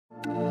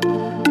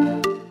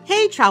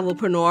Hey,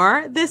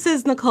 Travelpreneur, this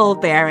is Nicole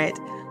Barrett,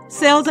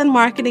 sales and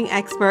marketing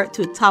expert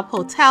to top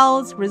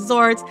hotels,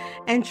 resorts,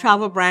 and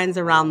travel brands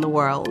around the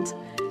world.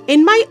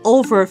 In my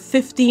over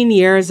 15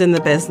 years in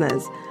the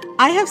business,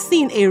 I have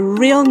seen a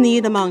real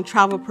need among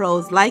travel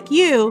pros like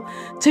you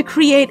to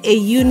create a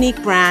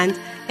unique brand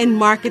and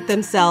market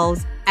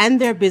themselves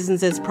and their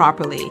businesses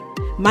properly.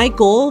 My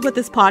goal with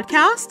this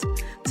podcast?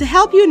 To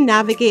help you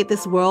navigate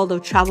this world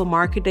of travel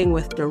marketing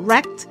with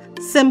direct,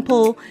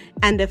 simple,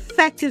 and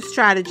effective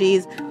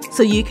strategies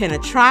so you can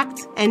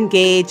attract,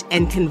 engage,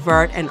 and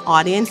convert an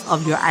audience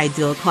of your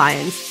ideal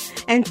clients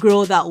and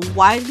grow that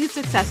wildly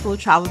successful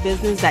travel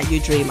business that you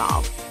dream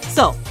of.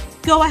 So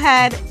go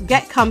ahead,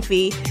 get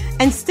comfy,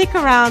 and stick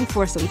around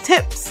for some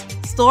tips,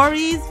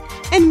 stories,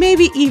 and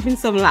maybe even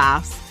some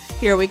laughs.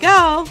 Here we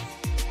go.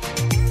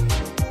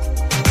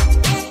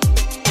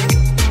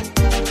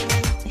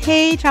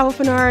 Hey,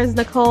 Travelpreneurs,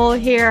 Nicole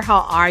here.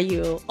 How are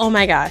you? Oh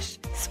my gosh,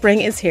 spring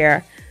is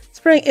here.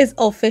 Spring is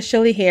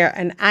officially here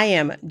and I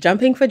am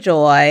jumping for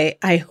joy.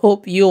 I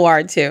hope you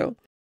are too.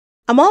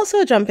 I'm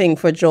also jumping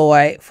for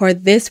joy for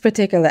this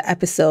particular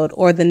episode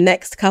or the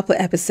next couple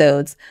of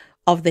episodes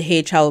of the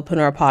Hey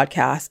Travelpreneur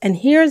podcast. And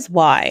here's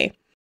why.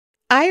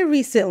 I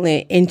recently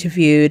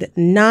interviewed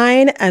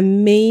 9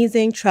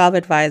 amazing travel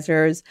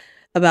advisors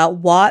about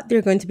what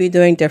they're going to be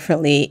doing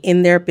differently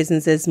in their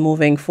businesses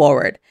moving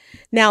forward.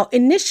 Now,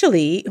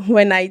 initially,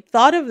 when I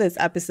thought of this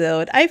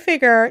episode, I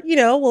figure,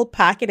 we'll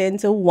pack it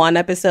into one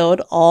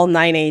episode, all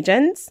 9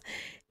 agents,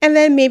 and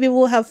then maybe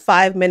we'll have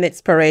 5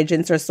 minutes per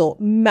agent or so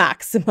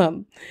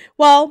maximum.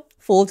 Well,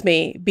 fooled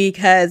me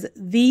because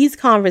these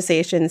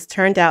conversations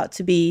turned out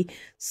to be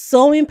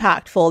so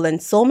impactful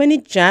and so many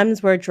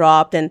gems were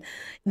dropped and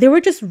they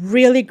were just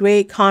really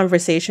great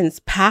conversations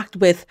packed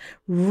with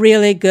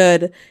really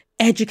good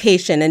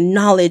education and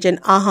knowledge and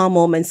aha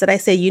moments that I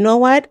say, you know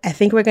what? I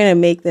think we're going to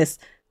make this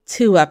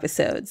 2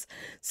 episodes.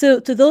 So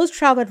to those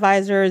travel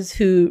advisors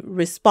who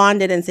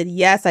responded and said,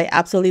 yes, I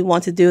absolutely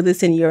want to do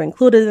this and you're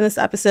included in this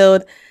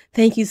episode,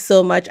 thank you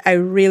so much. I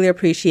really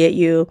appreciate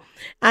you.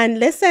 And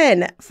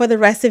listen, for the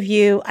rest of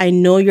you, I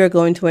know you're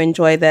going to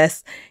enjoy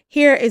this.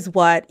 Here is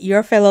what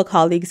your fellow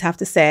colleagues have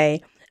to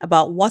say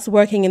about what's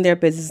working in their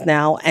business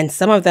now and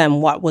some of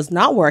them what was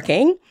not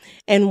working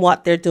and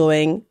what they're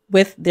doing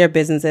with their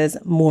businesses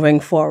moving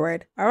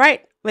forward. All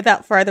right,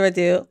 without further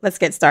ado, let's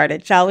get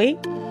started, shall we?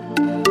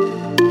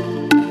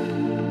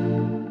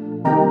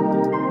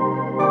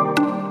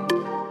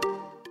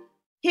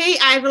 Hey,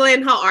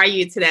 Evelyn, how are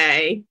you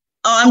today?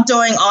 Oh, I'm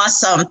doing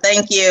awesome.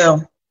 Thank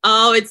you.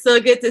 Oh, it's so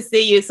good to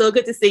see you. So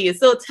good to see you.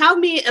 So tell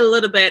me a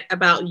little bit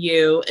about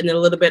you and a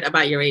little bit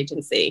about your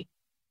agency.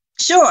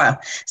 Sure.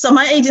 So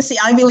my agency,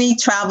 Ivy League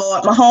Travel,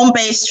 I'm a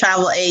home-based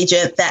travel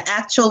agent that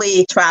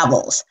actually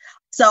travels.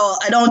 So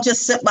I don't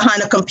just sit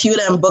behind a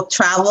computer and book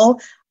travel.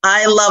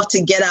 I love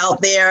to get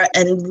out there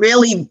and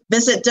really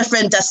visit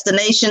different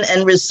destinations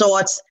and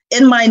resorts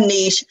in my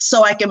niche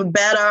so I can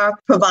better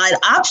provide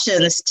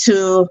options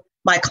to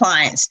my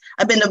clients.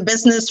 I've been in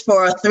business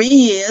for 3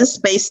 years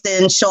based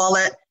in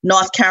Charlotte,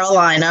 North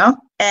Carolina.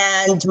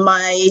 And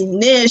my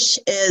niche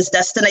is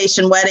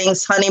destination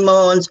weddings,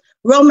 honeymoons,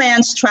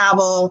 romance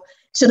travel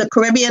to the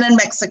Caribbean and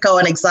Mexico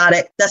and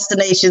exotic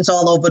destinations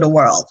all over the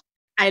world.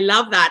 I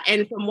love that.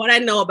 And from what I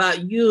know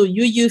about you,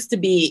 you used to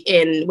be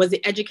in, was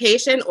it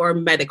education or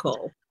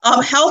medical?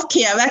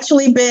 Healthcare. I've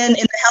actually been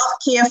in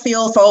the healthcare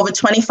field for over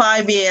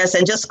 25 years.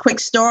 And just quick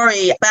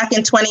story, back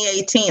in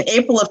 2018,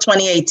 April of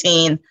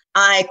 2018,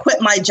 I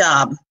quit my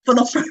job for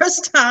the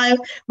first time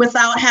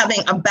without having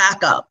a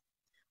backup.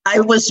 I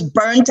was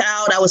burnt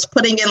out. I was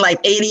putting in like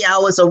 80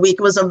 hours a week.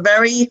 It was a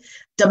very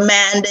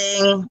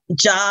demanding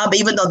job,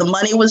 even though the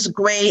money was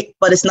great,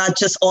 but it's not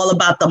just all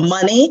about the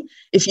money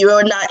if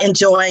you're not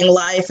enjoying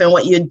life and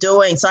what you're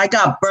doing. So I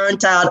got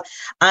burnt out.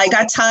 I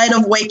got tired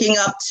of waking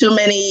up too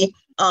many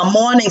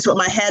mornings with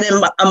my head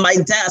on my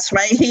desk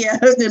right here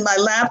in my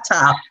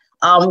laptop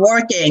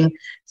working.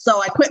 So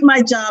I quit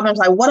my job and was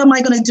like, what am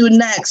I going to do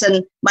next?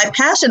 And my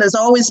passion has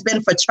always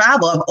been for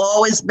travel. I've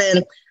always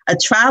been a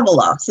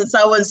traveler. Since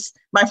I was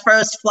my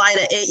first flight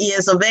at 8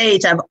 years of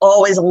age, I've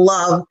always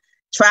loved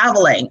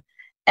traveling.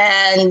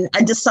 And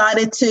I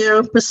decided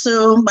to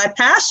pursue my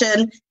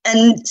passion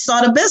and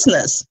start a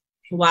business.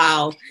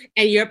 Wow.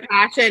 And your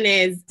passion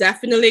is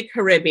definitely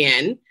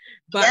Caribbean.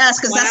 But yes,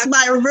 because that's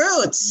my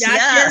roots.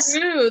 That's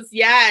your roots.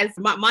 Yes.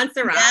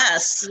 Montserrat.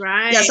 Yes.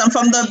 Right. Yes, I'm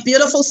from the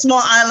beautiful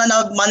small island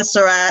of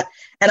Montserrat.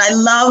 And I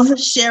love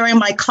sharing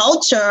my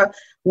culture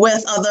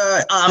with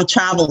other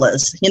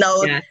travelers.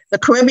 Yes. The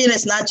Caribbean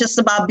is not just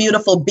about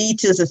beautiful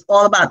beaches. It's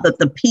all about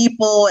the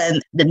people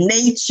and the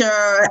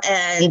nature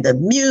and the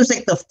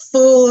music, the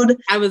food.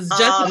 I was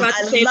just about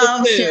to say I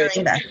love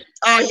sharing that.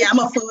 Oh, yeah, I'm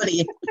a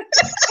foodie.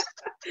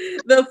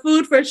 The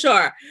food for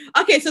sure.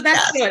 Okay, so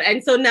that's good.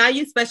 And so now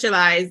you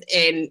specialize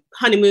in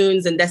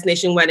honeymoons and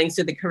destination weddings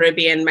to the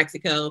Caribbean,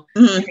 Mexico,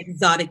 and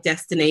exotic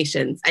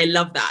destinations. I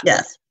love that.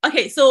 Yes.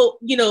 Okay, so,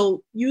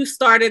 you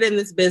started in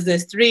this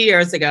business 3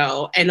 years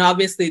ago, and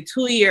obviously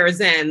 2 years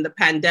in, the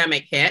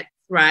pandemic hit,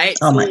 right?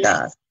 Oh, my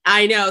God.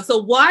 I know.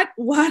 So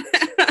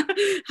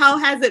how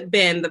has it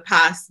been the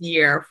past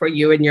year for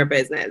you and your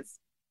business?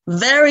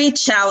 Very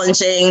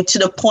challenging to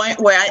the point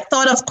where I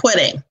thought of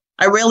quitting.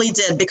 I really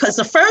did, because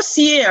the first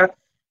year,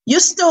 you're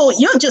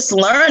just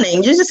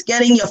learning. You're just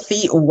getting your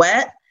feet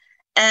wet.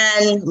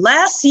 And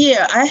last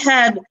year I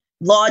had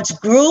large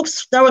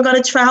groups that were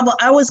going to travel.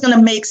 I was going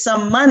to make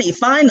some money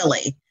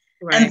finally.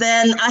 Right. And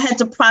then I had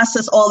to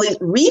process all the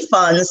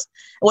refunds.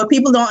 What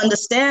people don't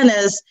understand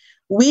is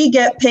we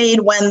get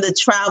paid when the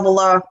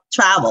traveler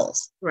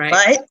travels,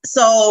 right?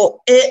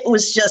 So it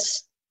was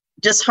just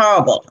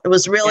horrible. It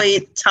was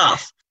really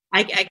tough.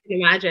 I can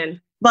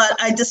imagine. But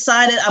I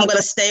decided I'm going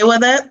to stay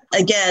with it.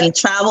 Again,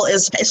 travel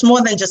it's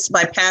more than just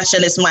my passion.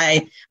 It's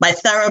my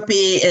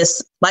therapy,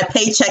 it's my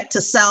paycheck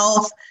to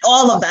self,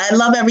 all of that. I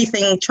love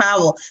everything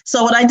travel.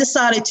 So what I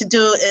decided to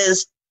do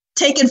is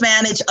take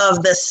advantage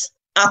of this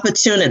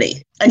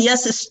opportunity. And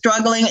yes, it's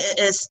struggling,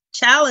 it's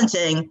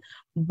challenging,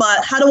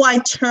 but how do I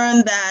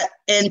turn that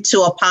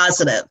into a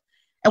positive?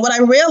 And what I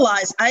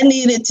realized, I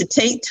needed to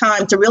take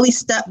time to really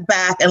step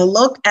back and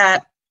look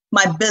at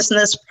my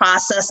business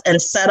process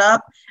and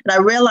setup. And I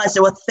realized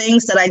there were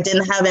things that I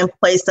didn't have in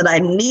place that I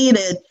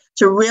needed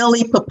to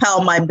really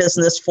propel my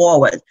business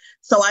forward.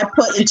 So I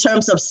put in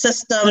terms of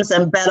systems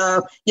and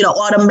better,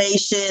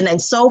 automation and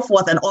so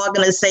forth, and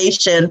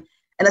organization.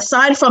 And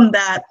aside from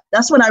that,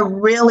 that's when I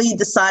really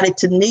decided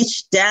to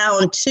niche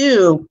down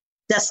to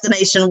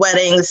destination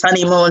weddings,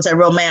 honeymoons, and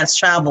romance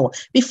travel.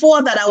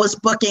 Before that, I was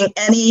booking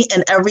any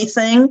and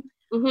everything.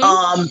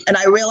 Mm-hmm. And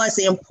I realized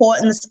the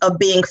importance of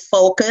being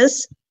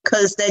focused,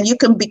 because then you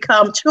can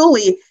become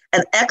truly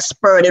an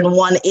expert in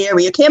one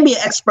area. You can't be an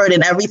expert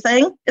in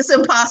everything. It's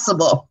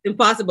impossible.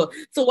 Impossible.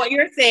 So what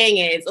you're saying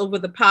is, over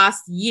the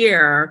past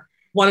year,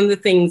 one of the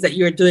things that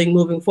you're doing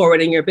moving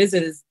forward in your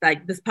business,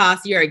 like this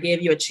past year, it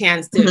gave you a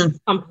chance to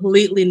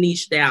completely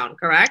niche down,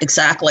 correct?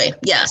 Exactly.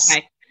 Yes.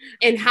 Okay.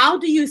 And how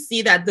do you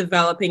see that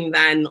developing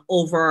then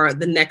over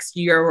the next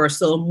year or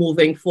so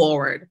moving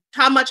forward?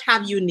 How much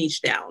have you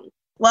niched down?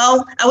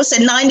 Well, I would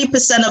say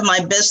 90% of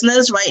my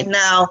business right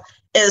now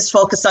is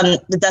focused on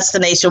the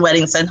destination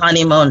weddings and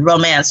honeymoon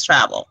romance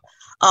travel.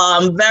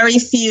 Very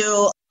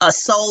few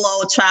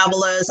solo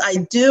travelers.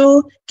 I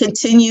do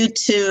continue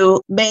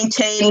to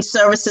maintain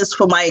services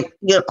for my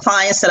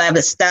clients that I've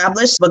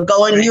established, but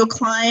going new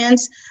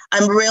clients,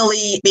 I'm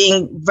really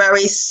being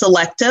very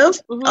selective.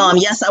 Mm-hmm.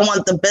 Yes, I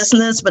want the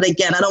business, but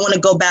again, I don't want to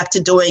go back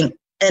to doing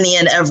any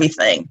and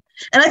everything.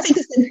 And I think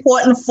it's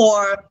important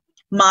for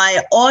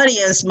my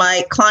audience,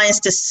 my clients,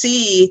 to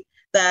see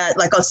that,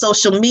 like on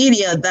social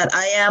media, that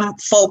I am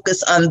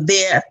focused on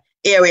their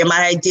area,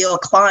 my ideal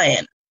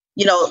client,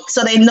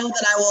 so they know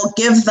that I will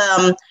give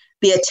them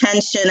the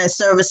attention and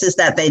services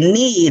that they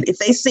need. If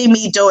they see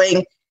me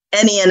doing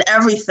any and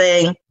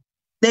everything,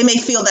 they may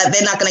feel that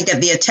they're not going to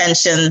get the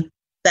attention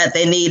that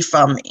they need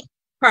from me.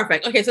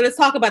 Perfect. Okay, so let's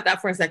talk about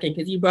that for a second,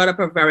 because you brought up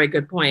a very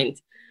good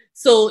point.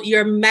 So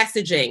your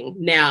messaging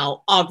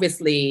now,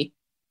 obviously,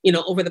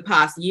 over the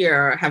past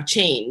year have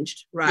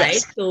changed, right?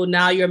 Yes. So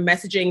now your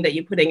messaging that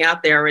you're putting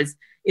out there is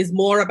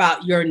more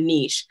about your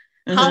niche.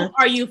 Mm-hmm. How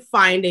are you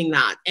finding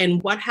that?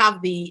 And what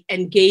have the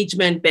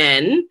engagement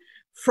been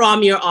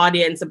from your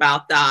audience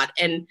about that?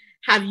 And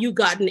have you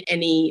gotten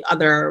any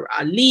other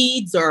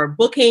leads or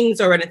bookings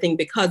or anything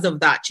because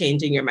of that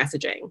change in your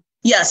messaging?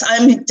 Yes,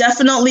 I'm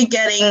definitely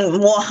getting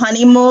more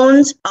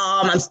honeymoons.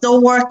 I'm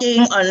still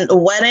working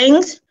on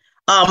weddings.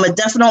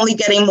 Definitely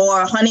getting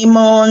more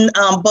honeymoon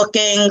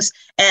bookings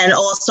and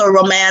also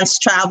romance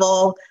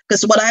travel.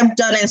 Because what I've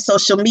done in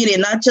social media,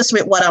 not just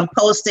with what I'm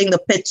posting, the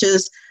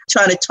pictures,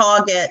 trying to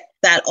target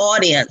that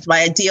audience,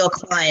 my ideal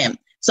client.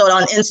 So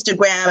on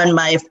Instagram and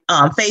my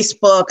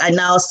Facebook, I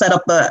now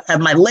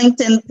have my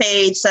LinkedIn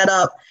page set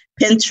up,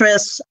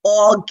 Pinterest,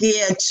 all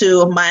geared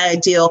to my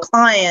ideal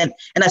client.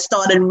 And I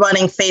started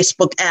running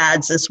Facebook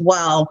ads as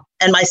well.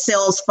 And my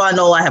sales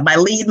funnel, I have my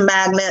lead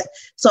magnet.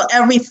 So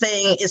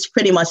everything is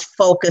pretty much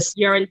focused.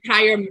 Your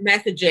entire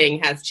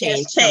messaging has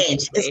changed. It's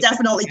changed. It's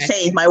definitely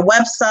changed. My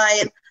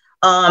website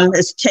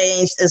has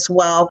changed as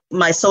well.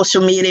 My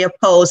social media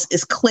posts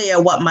is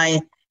clear what my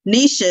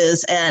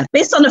niches, and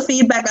based on the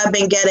feedback I've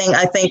been getting,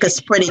 I think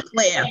it's pretty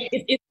clear.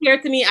 It's clear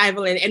to me,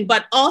 Evelyn.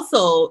 But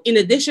also, in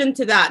addition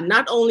to that,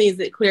 not only is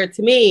it clear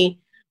to me,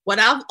 what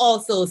I've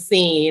also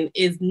seen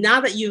is now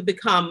that you've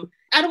become,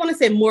 I don't want to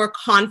say more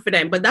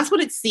confident, but that's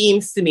what it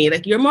seems to me.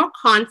 Like you're more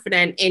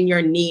confident in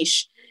your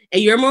niche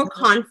and you're more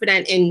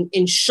confident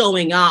in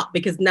showing up,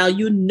 because now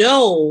you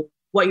know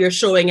what you're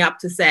showing up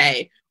to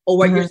say or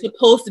what you're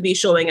supposed to be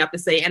showing up to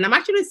say. And I'm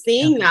actually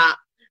seeing that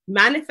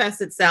manifest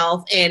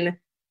itself in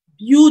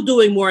you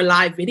doing more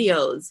live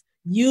videos,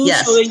 you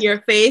showing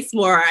your face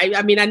more.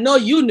 I mean, I know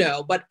you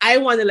know, but I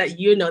want to let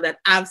you know that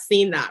I've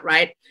seen that,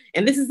 right?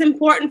 And this is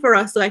important for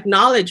us to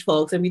acknowledge,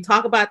 folks. And we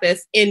talk about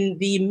this in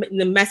the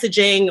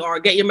messaging or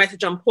Get Your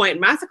Message on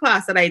Point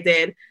masterclass that I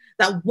did,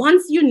 that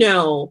once you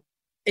know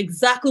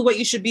exactly what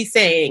you should be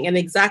saying and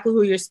exactly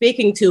who you're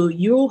speaking to,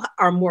 you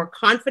are more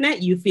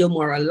confident, you feel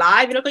more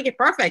alive, you look like you're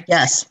perfect.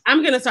 Yes.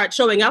 I'm going to start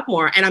showing up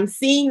more. And I'm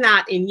seeing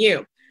that in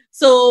you.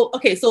 So,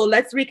 okay, so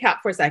let's recap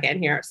for a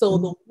second here. So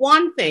the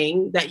one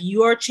thing that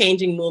you're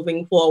changing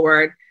moving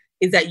forward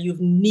is that you've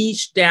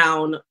niched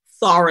down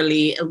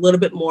thoroughly a little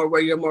bit more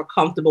where you're more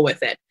comfortable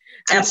with it.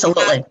 And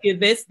Absolutely. ask you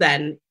this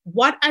then,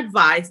 what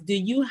advice do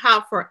you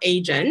have for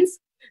agents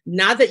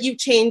now that you've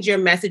changed your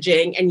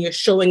messaging and you're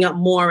showing up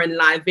more in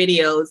live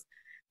videos?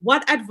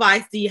 What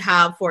advice do you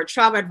have for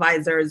travel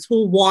advisors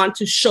who want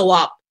to show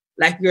up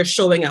like you're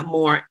showing up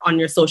more on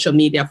your social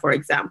media, for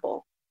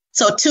example?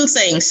 So two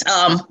things.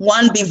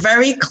 One, be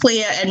very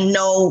clear and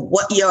know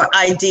what your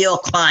ideal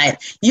client.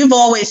 You've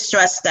always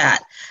stressed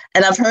that.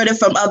 And I've heard it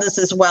from others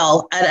as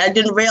well. And I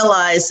didn't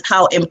realize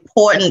how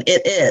important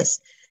it is,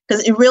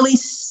 because it really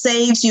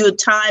saves you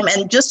time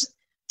and just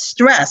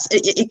stress.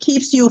 It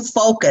keeps you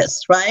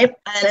focused, right?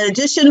 And in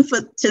addition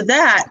to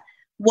that,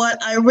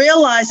 what I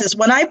realize is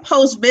when I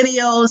post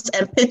videos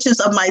and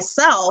pictures of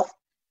myself,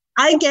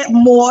 I get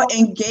more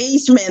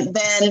engagement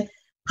than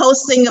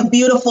posting a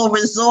beautiful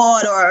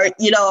resort or,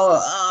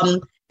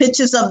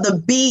 pictures of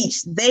the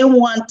beach. They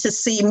want to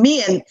see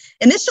me. And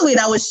initially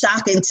that was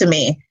shocking to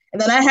me.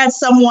 And then I had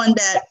someone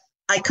that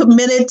I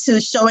committed to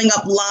showing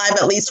up live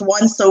at least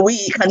once a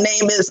week. Her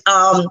name is,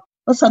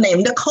 what's her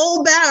name?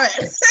 Nicole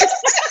Barrett.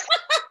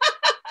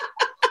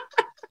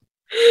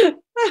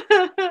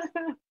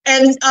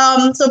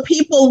 And so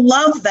people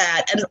love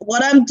that. And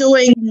what I'm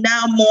doing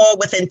now more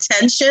with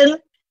intention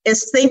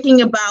is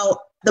thinking about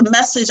the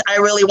message I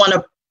really want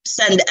to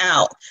send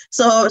out.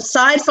 So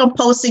aside from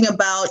posting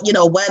about,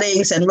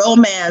 weddings and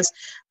romance,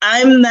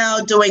 I'm now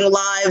doing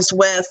lives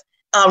with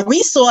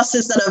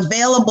resources that are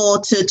available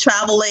to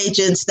travel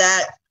agents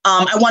that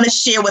I want to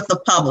share with the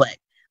public,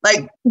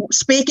 like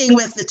speaking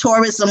with the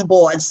tourism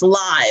boards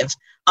live.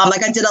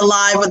 Like I did a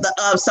live with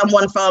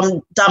someone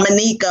from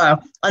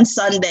Dominica on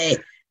Sunday.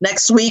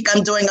 Next week,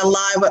 I'm doing a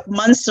live with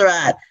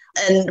Montserrat,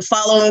 and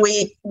following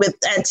week with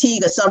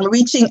Antigua. So I'm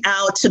reaching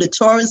out to the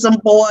tourism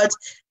boards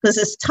because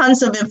there's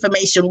tons of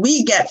information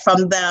we get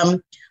from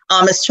them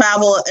as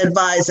travel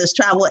advisors,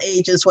 travel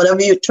agents, whatever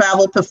you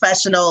travel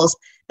professionals,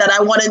 that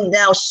I want to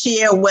now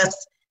share with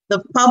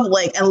the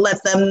public and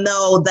let them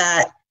know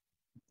that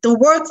the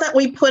work that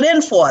we put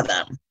in for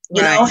them,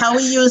 how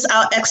we use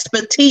our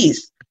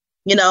expertise,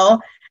 and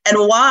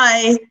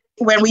why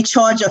when we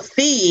charge a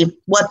fee,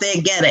 what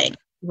they're getting,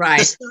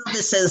 the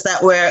services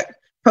that we're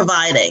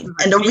providing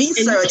and the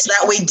research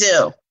that we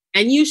do.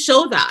 And you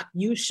show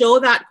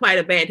that quite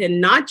a bit, and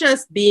not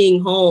just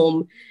being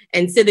home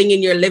and sitting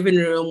in your living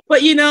room,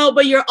 but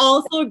you're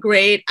also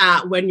great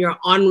at when you're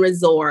on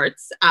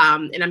resorts.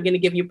 And I'm going to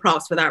give you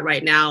props for that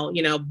right now,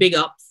 big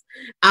ups.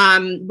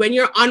 When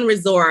you're on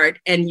resort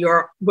and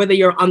whether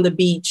you're on the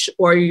beach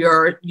or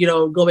you're,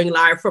 going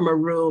live from a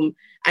room,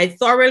 I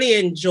thoroughly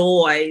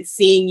enjoy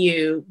seeing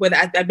you with,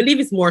 I believe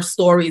it's more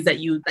stories that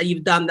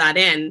you've done that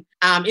in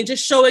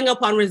just showing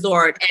up on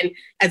resort. And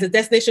as a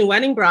destination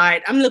wedding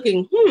bride, I'm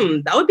looking,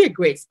 that would be a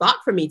great spot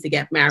for me to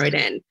get married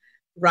in,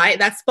 right?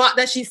 That spot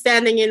that she's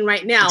standing in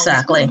right now.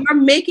 Exactly. You're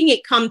making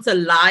it come to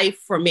life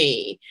for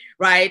me,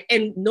 right?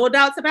 And no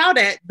doubts about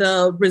it,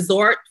 the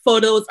resort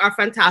photos are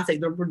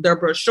fantastic. Their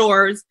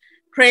brochures,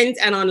 print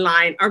and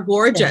online are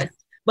gorgeous. Yeah.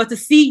 But to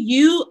see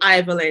you,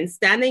 Ivelyn,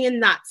 standing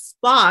in that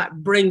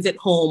spot brings it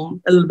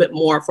home a little bit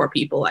more for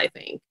people, I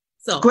think.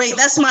 So great.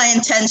 That's my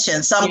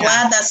intention. So I'm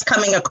glad that's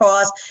coming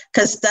across,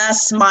 because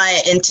that's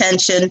my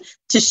intention,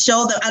 to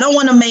show them. I don't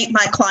want to make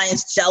my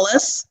clients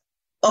jealous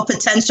or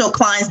potential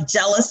clients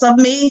jealous of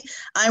me.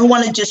 I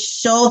want to just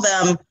show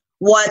them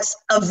what's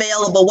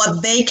available,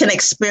 what they can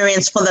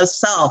experience for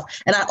themselves.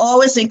 And I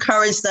always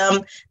encourage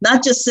them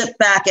not just sit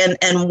back and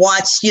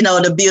watch,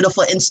 the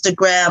beautiful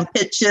Instagram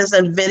pictures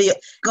and video.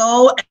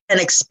 Go and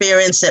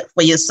experience it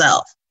for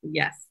yourself.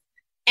 Yes.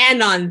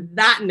 And on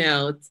that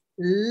note,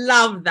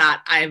 love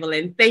that,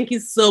 Ivelyn. Thank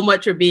you so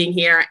much for being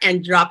here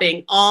and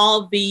dropping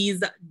all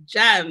these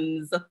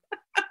gems.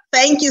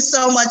 Thank you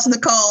so much,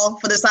 Nicole,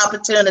 for this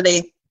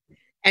opportunity.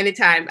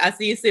 Anytime. I'll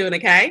see you soon,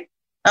 okay?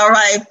 All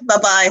right.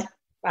 Bye-bye.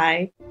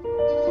 Bye.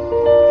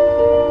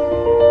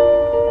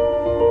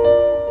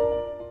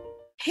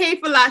 Hey,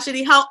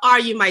 Felicity, how are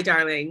you, my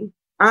darling?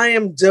 I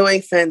am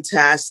doing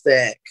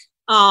fantastic.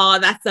 Oh,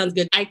 that sounds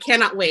good. I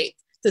cannot wait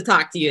to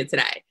talk to you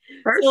today.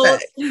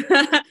 Perfect.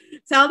 So,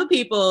 tell the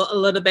people a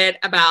little bit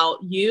about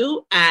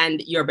you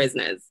and your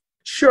business.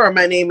 Sure.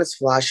 My name is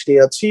Felicity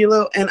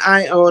Otilu, and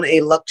I own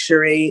a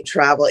luxury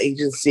travel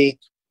agency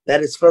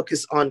that is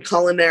focused on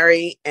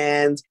culinary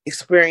and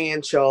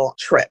experiential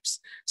trips.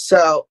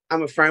 So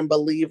I'm a firm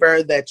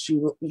believer that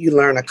you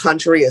learn a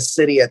country, a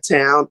city, a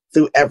town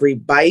through every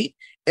bite,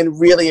 and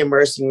really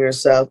immersing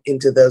yourself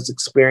into those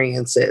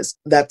experiences.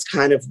 That's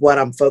kind of what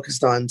I'm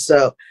focused on.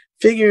 So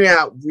figuring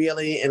out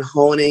really and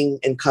honing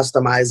and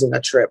customizing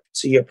a trip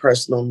to your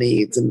personal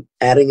needs and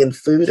adding in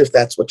food if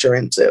that's what you're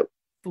into.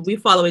 We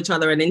follow each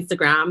other on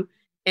Instagram,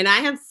 and I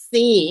have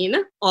seen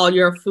all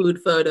your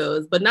food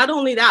photos, but not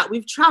only that,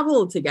 we've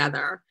traveled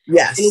together.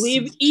 Yes. And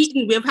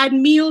we've had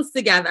meals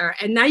together,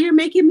 and now you're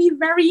making me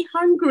very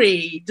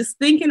hungry just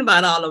thinking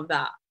about all of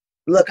that.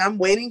 Look, I'm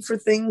waiting for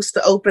things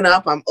to open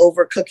up. I'm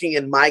overcooking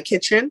in my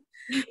kitchen.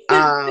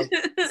 Um,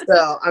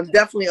 so I'm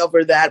definitely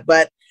over that.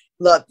 But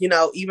look,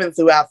 even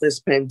throughout this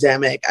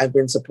pandemic, I've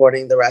been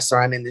supporting the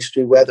restaurant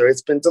industry, whether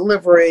it's been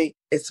delivery,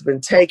 it's been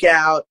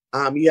takeout.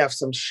 You have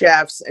some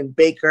chefs and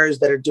bakers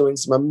that are doing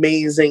some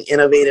amazing,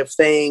 innovative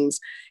things.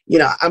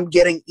 I'm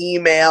getting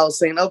emails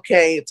saying,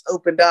 okay, it's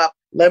opened up.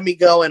 Let me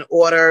go and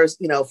order,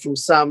 from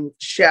some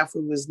chef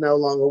who is no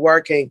longer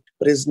working,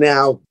 but is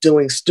now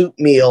doing stoop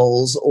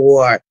meals,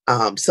 or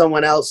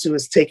someone else who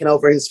has taken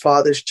over his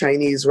father's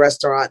Chinese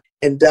restaurant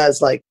and does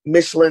like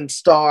Michelin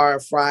star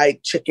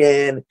fried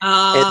chicken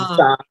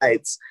and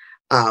sides,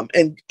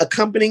 and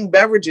accompanying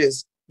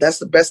beverages. That's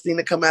the best thing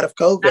to come out of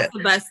COVID. That's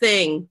the best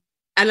thing.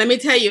 And let me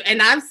tell you,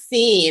 and I've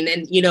seen,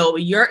 and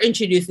you're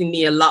introducing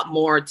me a lot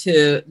more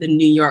to the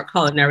New York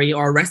culinary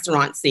or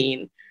restaurant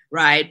scene,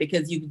 right?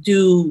 Because you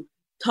do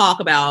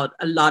talk about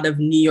a lot of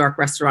New York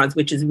restaurants,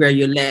 which is where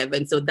you live.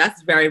 And so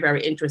that's very,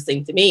 very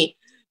interesting to me.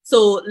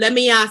 So let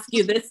me ask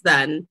you this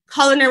then.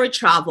 Culinary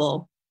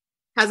travel,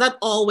 has that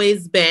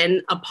always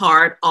been a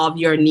part of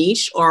your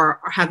niche,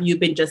 or have you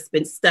been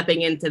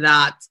stepping into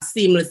that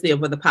seamlessly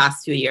over the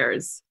past few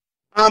years?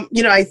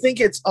 I think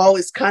it's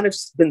always kind of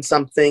been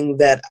something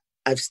that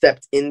I've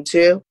stepped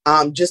into.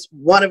 Just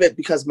one of it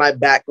because my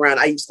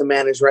background, I used to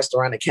manage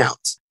restaurant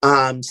accounts.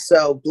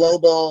 So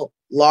global,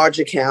 large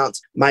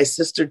accounts. My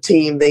sister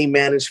team, they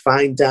manage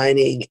fine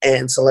dining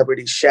and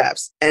celebrity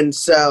chefs. And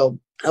so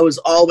I was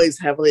always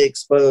heavily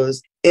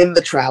exposed in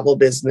the travel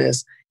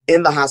business,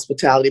 in the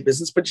hospitality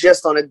business, but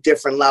just on a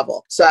different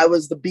level. So I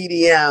was the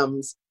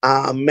BDMs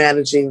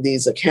managing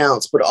these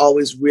accounts, but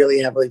always really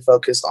heavily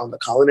focused on the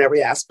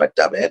culinary aspect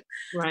of it.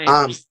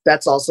 Right.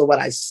 That's also what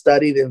I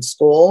studied in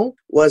school,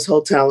 was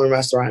hotel and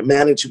restaurant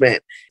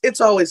management. It's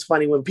always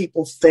funny when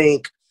people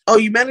think, oh,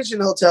 you manage in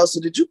hotels,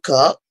 so did you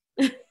cook?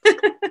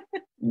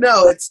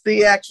 No, it's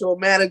the actual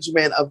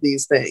management of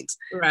these things.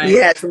 Right. We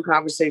had some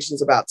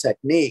conversations about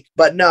technique,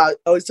 but no, I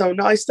always tell them,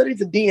 no, I studied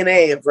the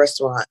DNA of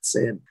restaurants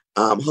and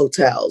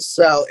hotels.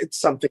 So it's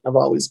something I've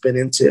always been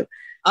into.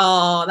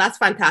 Oh, that's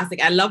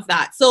fantastic. I love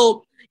that.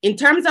 So in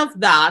terms of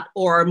that,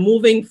 or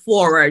moving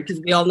forward,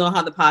 because we all know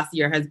how the past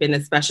year has been,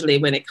 especially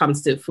when it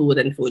comes to food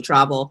and food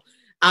travel,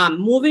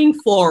 moving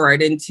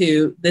forward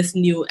into this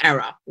new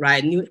era,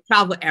 right? New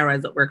travel era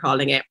is what we're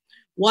calling it.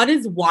 What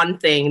is one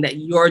thing that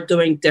you're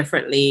doing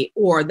differently,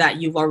 or that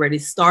you've already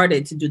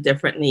started to do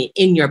differently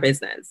in your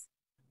business?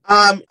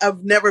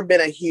 I've never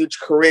been a huge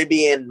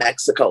Caribbean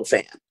Mexico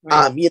fan.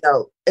 Right.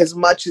 As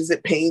much as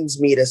it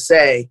pains me to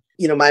say,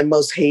 my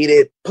most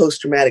hated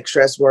post-traumatic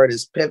stress word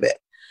is pivot.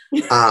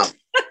 I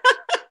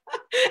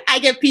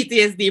get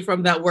PTSD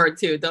from that word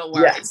too. Don't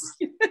worry. Yes.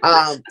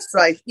 So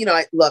I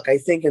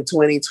think in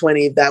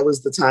 2020, that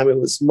was the time it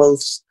was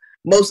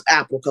most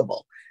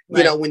applicable.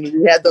 Right. When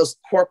you had those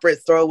corporate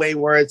throwaway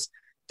words,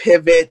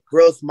 pivot,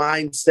 growth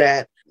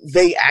mindset,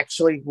 they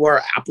actually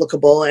were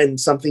applicable and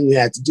something you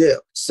had to do.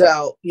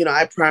 So,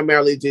 I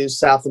primarily do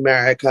South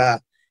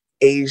America,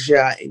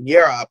 Asia, and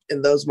Europe,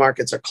 and those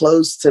markets are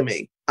closed to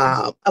me.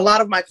 A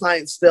lot of my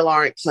clients still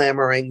aren't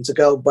clamoring to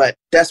go, but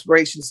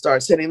desperation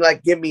starts hitting,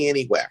 like, give me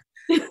anywhere.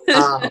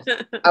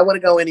 I want to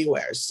go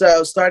anywhere.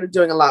 So started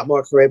doing a lot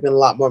more Caribbean, a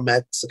lot more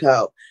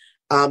Mexico.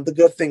 The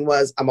good thing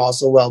was I'm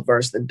also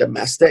well-versed in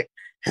domestic,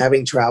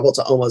 having traveled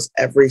to almost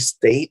every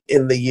state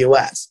in the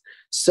US.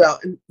 So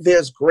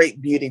there's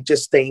great beauty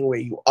just staying where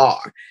you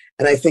are.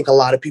 And I think a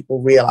lot of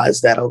people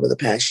realize that over the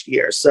past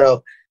year.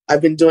 So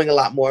I've been doing a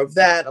lot more of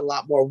that, a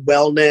lot more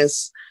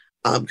wellness,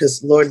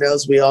 because Lord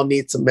knows we all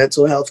need some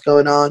mental health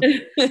going on.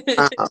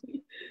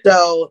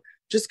 So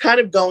just kind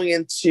of going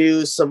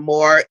into some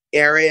more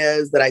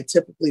areas that I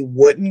typically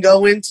wouldn't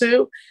go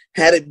into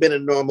had it been a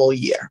normal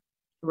year.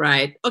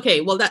 Right.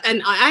 Okay. Well,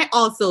 and I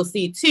also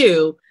see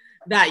too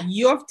that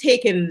you've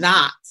taken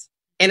that,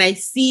 and I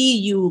see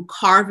you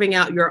carving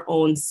out your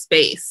own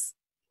space.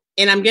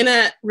 And I'm going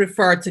to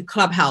refer to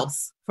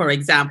Clubhouse, for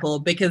example,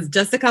 because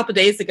just a couple of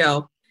days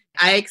ago,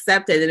 I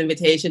accepted an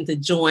invitation to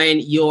join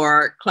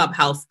your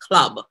Clubhouse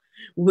club,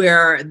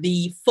 where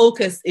the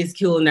focus is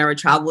culinary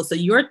travel. So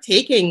you're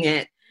taking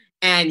it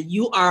and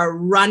you are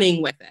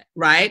running with it,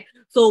 right?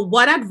 So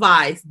what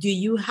advice do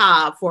you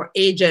have for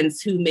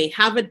agents who may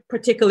have a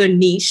particular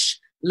niche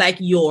like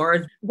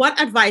yours? What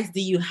advice do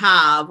you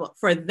have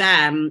for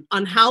them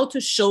on how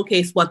to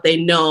showcase what they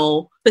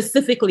know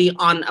specifically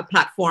on a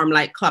platform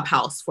like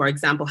Clubhouse, for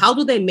example? How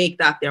do they make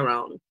that their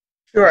own?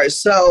 Sure.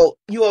 So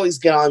you always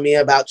get on me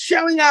about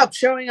showing up.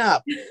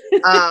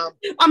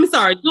 I'm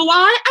sorry. Do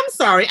I? I'm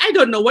sorry. I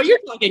don't know what you're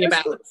talking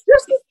about.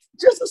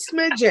 Just a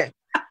smidgen.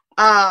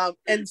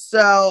 And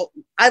so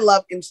I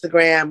love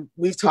Instagram.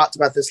 We've talked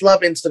about this.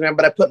 Love Instagram,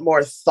 but I put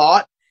more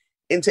thought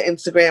into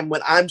Instagram when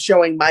I'm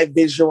showing my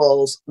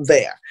visuals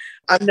there.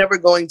 I'm never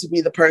going to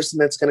be the person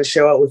that's going to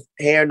show up with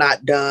hair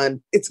not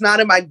done. It's not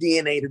in my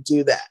DNA to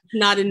do that.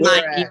 Not in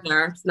mine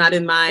either. It's not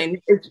in mine.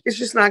 It's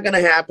just not going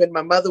to happen.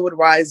 My mother would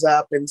rise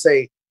up and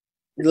say,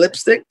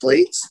 lipstick,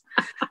 please.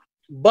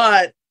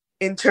 But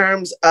in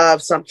terms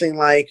of something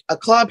like a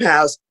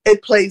Clubhouse,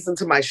 it plays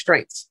into my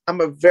strengths.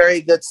 I'm a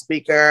very good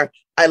speaker.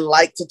 I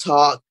like to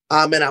talk.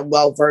 And I'm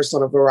well versed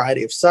on a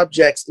variety of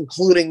subjects,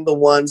 including the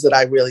ones that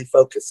I really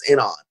focus in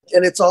on.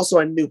 And it's also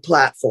a new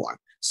platform.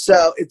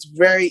 So it's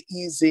very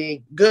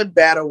easy, good,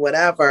 bad, or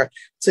whatever,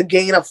 to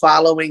gain a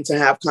following, to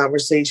have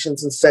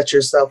conversations and set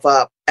yourself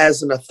up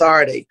as an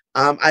authority.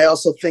 I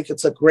also think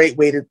it's a great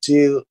way to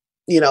do,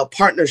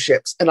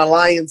 partnerships and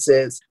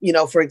alliances.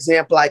 For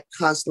example, I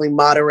constantly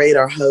moderate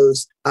or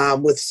host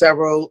with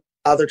several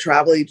other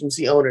travel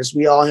agency owners.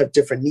 We all have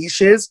different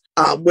niches.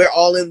 We're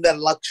all in that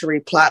luxury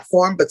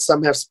platform, but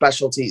some have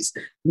specialties.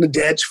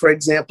 Nadej, for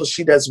example,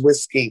 she does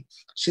whiskey.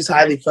 She's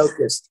highly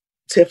focused.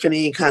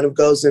 Tiffany kind of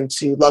goes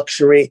into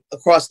luxury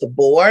across the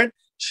board.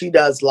 She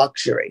does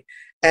luxury.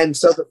 And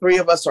so the three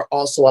of us are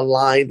also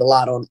aligned a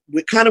lot on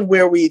kind of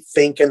where we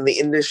think in the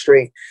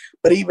industry.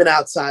 But even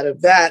outside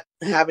of that,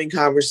 having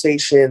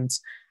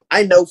conversations,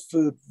 I know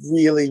food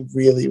really,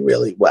 really,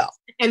 really well.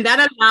 And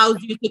that allows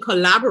you to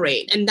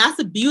collaborate. And that's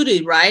the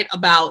beauty, right,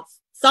 about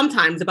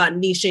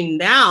niching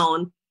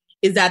down,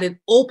 is that it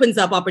opens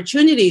up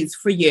opportunities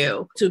for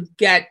you to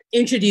get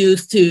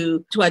introduced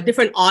to a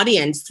different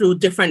audience through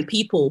different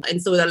people.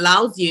 And so it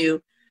allows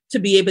you to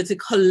be able to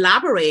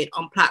collaborate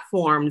on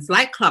platforms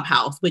like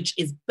Clubhouse, which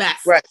is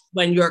best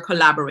when you're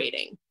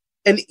collaborating.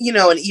 And,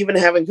 and even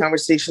having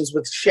conversations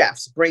with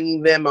chefs,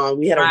 bringing them on.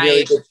 We had a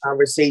really good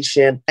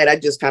conversation, and I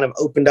just kind of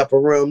opened up a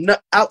room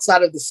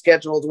outside of the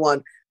scheduled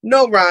one.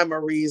 No rhyme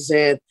or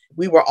reason.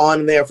 We were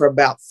on there for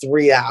about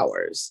 3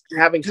 hours,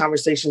 having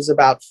conversations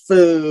about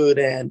food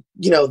and,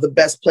 the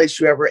best place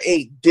you ever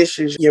ate,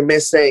 dishes you're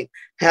missing,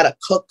 how to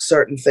cook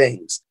certain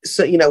things.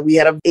 So, we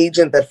had an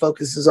agent that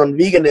focuses on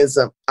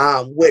veganism,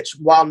 which,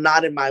 while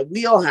not in my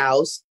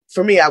wheelhouse,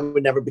 for me, I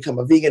would never become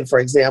a vegan, for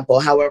example.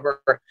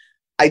 However,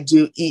 I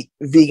do eat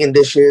vegan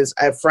dishes.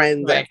 I have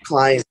friends, I have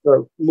clients who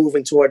are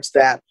moving towards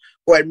that,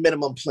 or at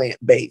minimum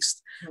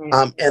plant-based.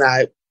 And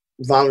I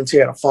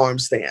volunteer at a farm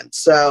stand.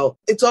 So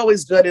it's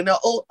always good. And it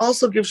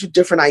also gives you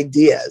different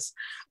ideas,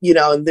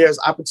 and there's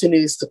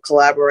opportunities to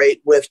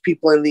collaborate with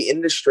people in the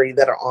industry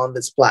that are on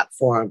this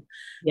platform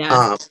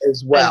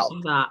as well.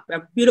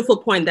 A beautiful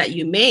point that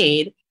you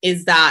made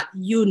is that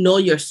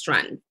your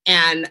strength,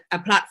 and a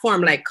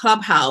platform like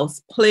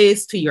Clubhouse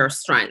plays to your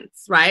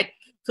strengths, right?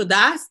 So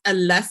that's a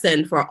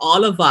lesson for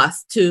all of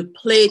us to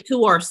play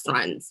to our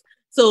strengths.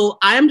 So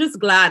I'm just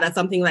glad that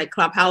something like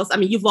Clubhouse, I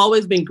mean, you've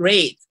always been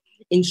great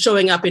in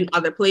showing up in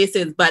other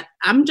places, but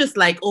I'm just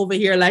like over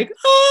here, like,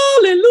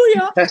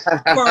 hallelujah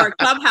for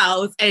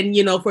Clubhouse and,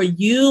 for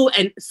you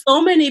and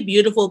so many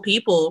beautiful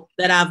people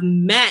that I've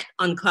met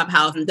on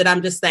Clubhouse and that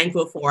I'm just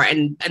thankful for.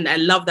 And I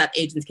love that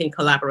agents can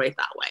collaborate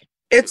that way.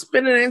 It's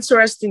been an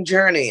interesting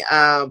journey.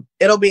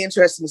 It'll be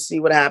interesting to see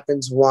what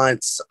happens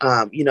once,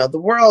 the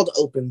world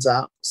opens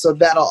up. So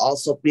that'll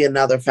also be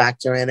another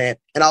factor in it.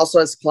 And also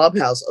as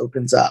Clubhouse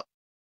opens up.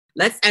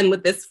 Let's end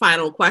with this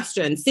final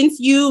question. Since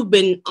you've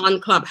been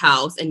on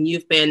Clubhouse and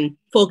you've been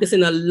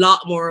focusing a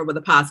lot more over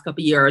the past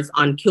couple of years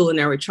on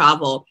culinary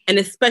travel, and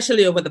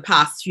especially over the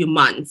past few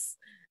months,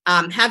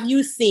 have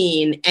you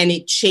seen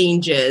any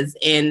changes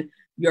in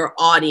your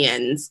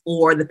audience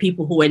or the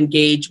people who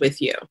engage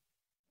with you?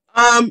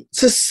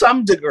 To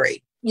some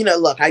degree.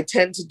 Look, I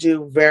tend to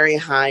do very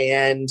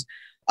high-end,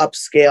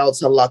 upscale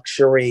to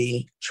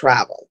luxury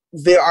travel.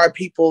 There are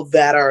people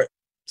that are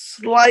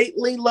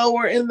slightly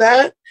lower in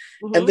that.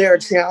 Mm-hmm. And there are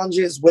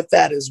challenges with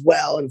that as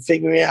well, and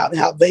figuring out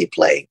how they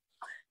play,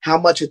 how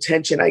much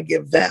attention I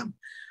give them.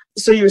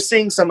 So you're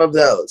seeing some of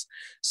those.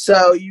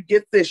 So you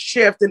get this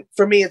shift. And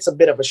for me, it's a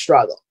bit of a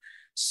struggle.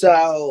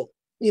 So,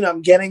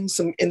 I'm getting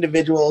some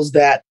individuals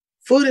that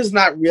food is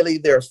not really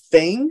their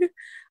thing,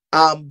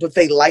 but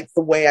they like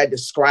the way I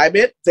describe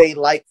it. They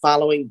like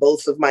following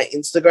both of my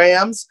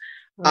Instagrams.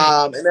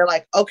 And they're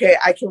like, okay,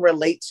 I can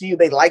relate to you.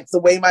 They like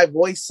the way my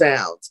voice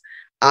sounds.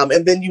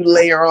 And then you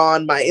layer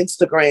on my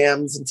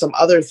Instagrams and some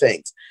other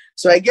things.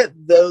 So I get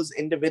those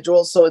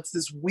individuals. So it's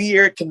this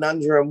weird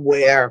conundrum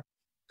where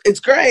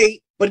it's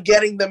great, but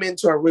getting them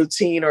into a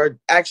routine or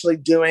actually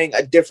doing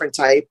a different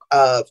type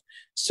of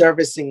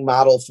servicing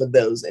model for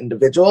those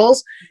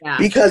individuals,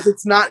 because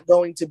it's not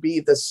going to be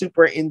the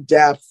super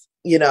in-depth,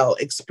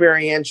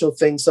 experiential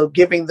thing. So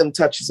giving them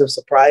touches of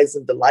surprise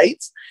and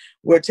delights.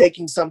 We're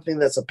taking something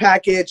that's a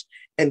package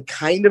and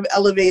kind of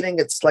elevating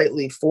it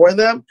slightly for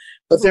them,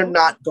 but they're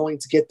not going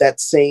to get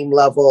that same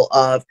level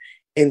of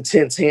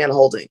intense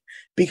hand-holding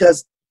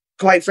because,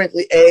 quite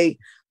frankly,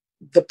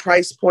 the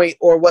price point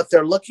or what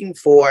they're looking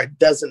for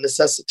doesn't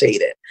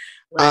necessitate it.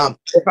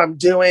 If I'm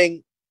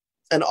doing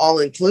an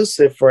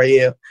all-inclusive for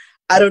you,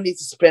 I don't need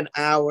to spend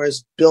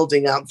hours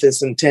building out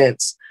this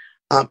intense,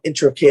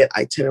 intricate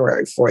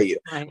itinerary for you,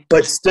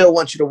 but still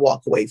want you to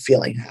walk away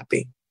feeling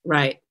happy.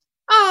 Right.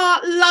 Oh,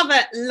 love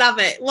it. Love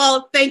it.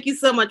 Well, thank you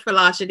so much,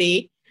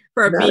 Falashity,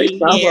 for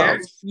being here.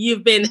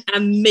 You've been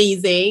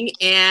amazing.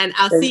 And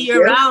I'll see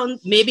you around,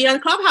 maybe on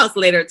Clubhouse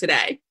later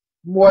today.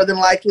 More than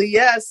likely,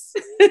 yes.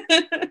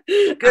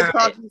 Good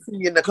talking to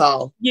you,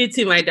 Nicole. You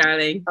too, my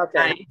darling.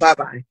 Okay.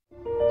 Bye-bye.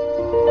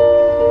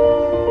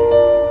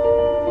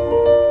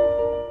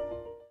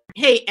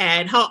 Hey,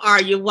 Ed, how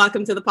are you?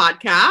 Welcome to the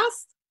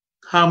podcast.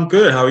 I'm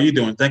good. How are you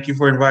doing? Thank you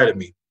for inviting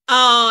me.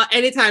 Oh,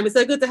 anytime. It's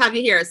so good to have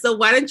you here. So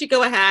why don't you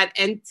go ahead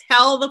and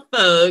tell the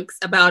folks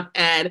about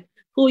Ed,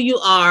 who you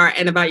are,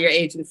 and about your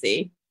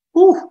agency.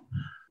 Whew.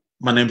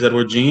 My name's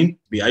Edward Jean.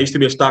 I used to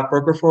be a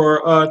stockbroker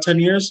for 10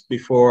 years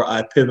before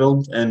I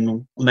pivoted,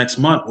 and next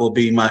month will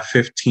be my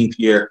 15th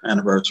year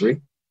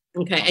anniversary.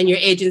 Okay, and your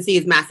agency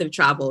is Massive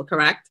Travel,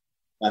 correct?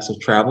 Massive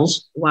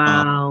Travels.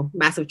 Wow,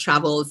 Massive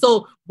Travel.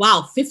 So,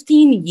 wow,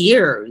 15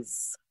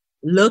 years.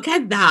 Look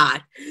at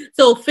that.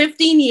 So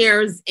 15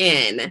 years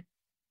in,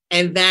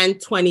 and then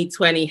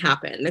 2020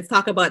 happened. Let's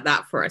talk about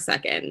that for a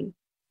second.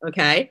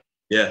 Okay.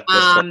 Yeah.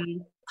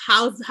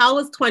 How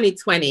was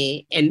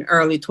 2020 and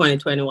early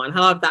 2021?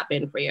 How have that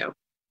been for you?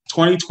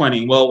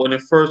 2020. Well, when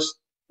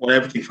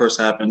everything first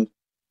happened,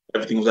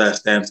 everything was at a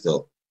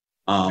standstill.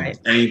 Right.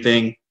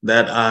 Anything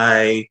that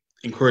I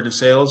incurred in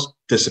sales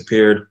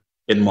disappeared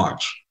in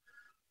March.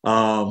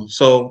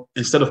 So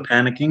instead of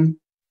panicking,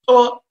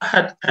 I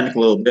had to panic a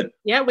little bit.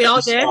 Yeah, we all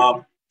did.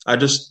 I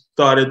just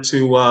started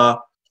to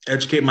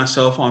educate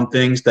myself on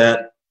things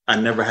that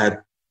I never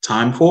had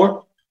time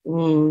for.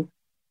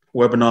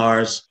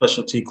 Webinars,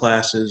 specialty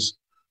classes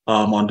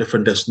on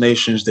different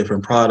destinations,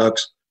 different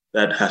products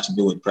that has to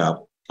do with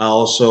travel. I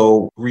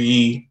also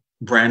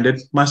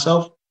rebranded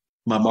myself.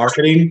 My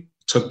marketing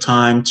took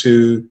time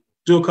to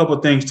do a couple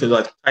of things to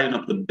like tighten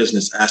up the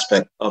business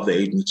aspect of the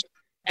agency.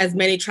 As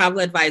many travel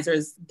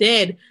advisors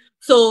did.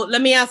 So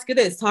let me ask you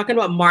this, talking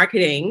about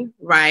marketing,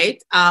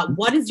 right?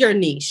 What is your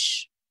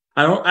niche?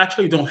 I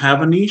don't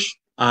have a niche.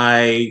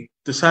 I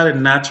decided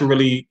not to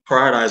really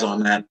prioritize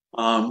on that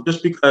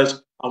just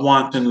because I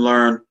want to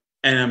learn,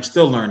 and I'm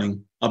still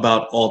learning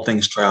about all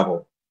things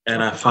travel.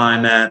 And I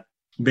find that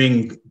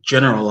being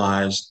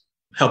generalized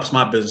helps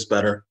my business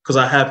better because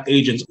I have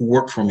agents who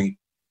work for me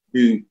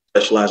who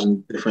specialize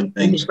in different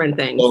things.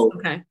 So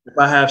okay. If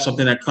I have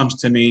something that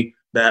comes to me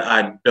that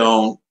I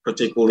don't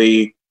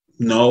particularly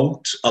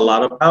know a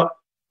lot about,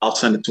 I'll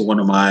send it to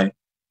one of my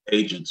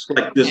agents,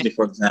 like Disney,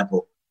 for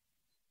example.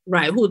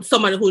 Right, who's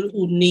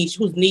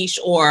niche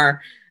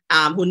or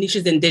who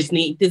niches in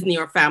Disney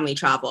or family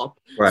travel.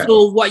 Right.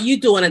 So what you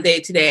do on a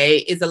day-to-day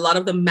is a lot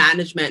of the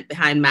management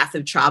behind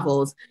Massive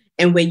Travels.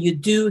 And when you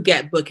do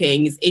get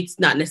bookings, it's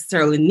not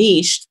necessarily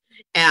niched.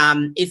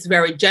 It's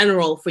very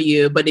general for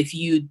you. But if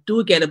you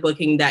do get a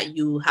booking that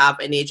you have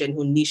an agent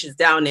who niches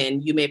down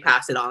in, you may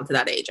pass it on to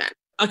that agent.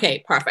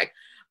 Okay, perfect.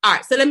 All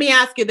right, so let me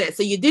ask you this.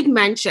 So you did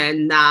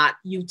mention that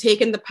you've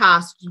taken the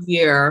past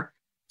year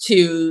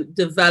to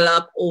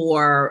develop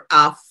or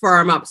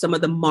firm up some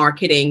of the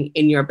marketing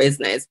in your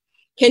business.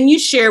 Can you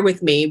share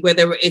with me,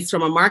 whether it's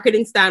from a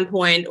marketing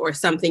standpoint or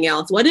something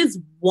else, what is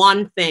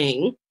one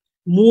thing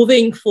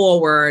moving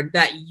forward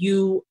that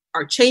you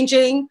are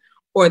changing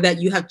or that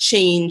you have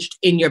changed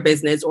in your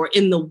business or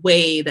in the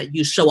way that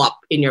you show up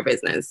in your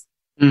business?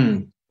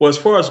 Well, as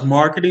far as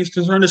marketing is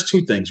concerned, there's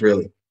two things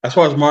really. As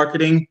far as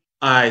marketing,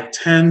 I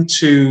tend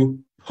to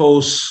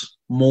post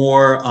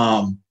more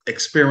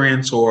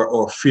experience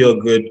or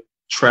feel-good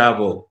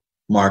travel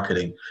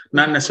marketing,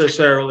 not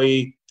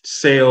necessarily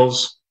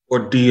sales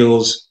or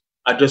deals.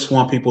 I just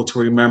want people to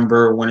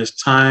remember when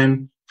it's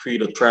time for you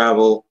to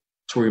travel,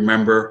 to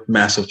remember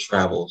Massive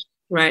Travels.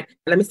 Right.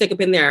 Let me stick up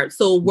in there.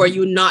 So were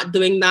you not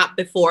doing that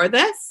before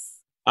this?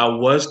 I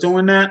was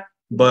doing that,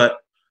 but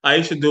I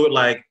used to do it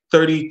like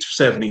 30 to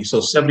 70. So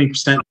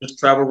 70% just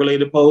travel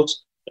related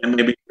posts and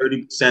maybe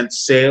 30%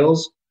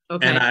 sales.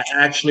 Okay. And I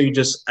actually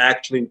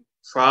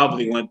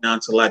probably went down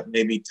to like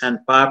maybe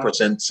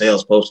 5%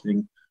 sales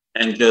posting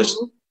and just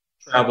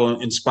travel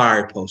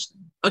inspired posting.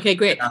 Okay,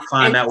 great. And I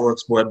find that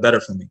works better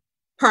for me.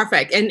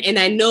 Perfect. And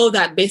I know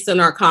that based on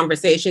our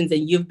conversations,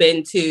 and you've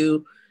been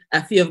to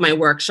a few of my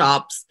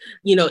workshops,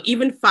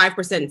 even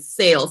 5%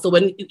 sales. So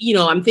when,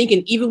 I'm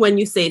thinking, even when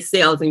you say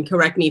sales, and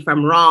correct me if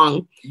I'm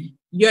wrong,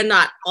 you're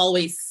not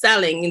always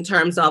selling in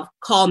terms of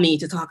call me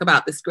to talk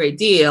about this great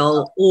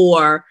deal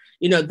or,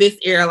 this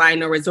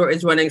airline or resort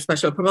is running a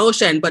special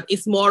promotion, but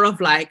it's more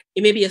of like,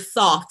 it may be a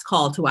soft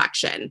call to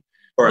action,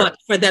 but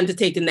for them to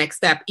take the next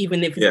step,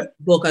 even if you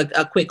book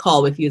a quick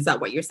call with you. Is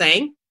that what you're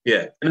saying?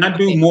 Yeah. And I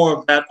do more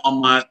of that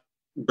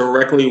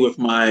directly with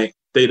my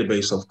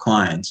database of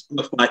clients,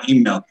 with my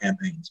email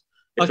campaigns.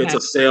 If it's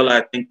a sale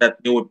I think that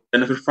they would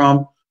benefit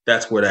from,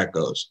 that's where that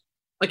goes.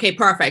 Okay,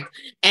 perfect.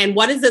 And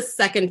what is the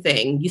second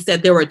thing? You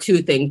said there were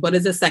two things. What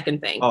is the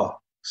second thing?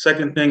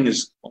 Second thing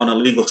is on a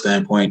legal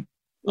standpoint,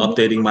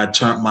 updating my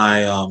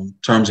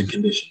terms and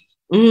conditions.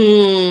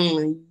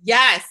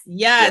 Yes.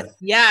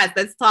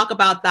 Let's talk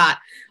about that.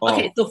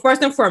 Okay, so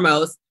first and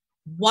foremost,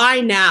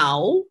 why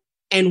now?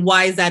 And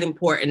why is that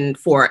important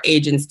for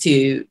agents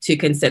to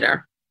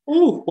consider?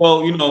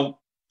 Well,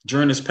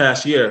 during this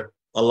past year,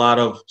 a lot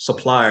of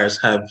suppliers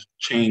have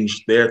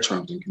changed their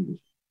terms and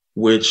conditions,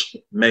 which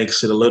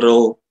makes it a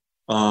little,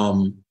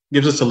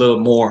 gives us a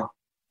little more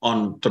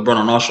to burn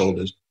on our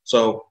shoulders.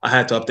 So I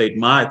had to update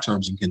my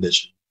terms and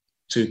conditions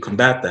to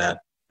combat that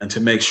and to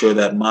make sure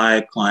that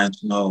my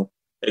clients know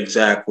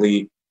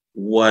exactly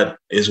what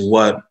is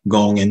what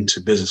going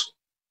into business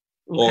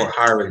or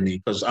hiring me,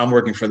 because I'm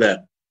working for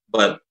them.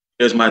 But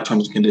here's my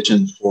terms and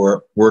conditions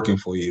for working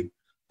for you.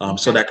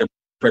 So that can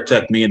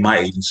protect me and my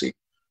agency.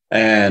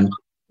 And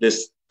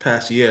this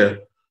past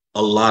year,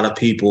 a lot of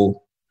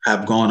people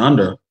have gone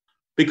under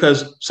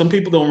because some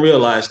people don't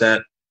realize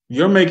that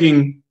you're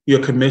making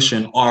your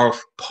commission off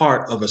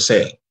part of a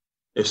sale.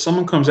 If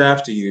someone comes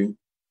after you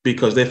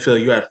because they feel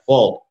you're at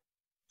fault,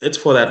 it's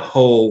for that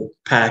whole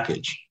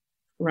package.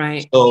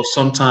 Right. So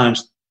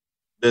sometimes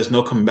there's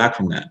no coming back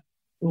from that.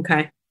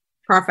 Okay.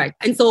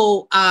 Perfect. And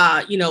so,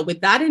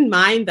 with that in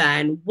mind,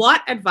 then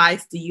what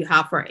advice do you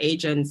have for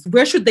agents?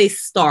 Where should they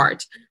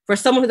start? For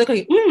someone who's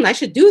looking, I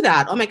should do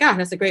that. Oh my gosh,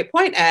 that's a great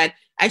point, Ed.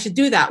 I should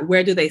do that.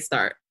 Where do they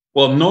start?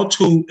 Well, no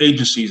two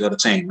agencies are the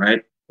same,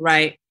 right?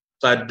 Right.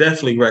 So I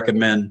definitely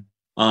recommend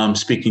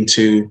speaking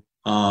to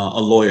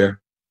a lawyer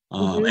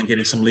and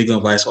getting some legal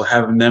advice or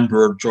having them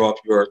draw up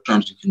your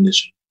terms and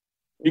conditions.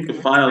 You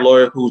can find a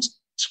lawyer who's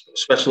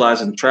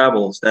specialized in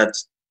travels.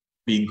 That's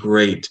be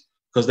great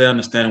because they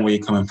understand where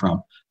you're coming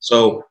from.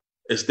 So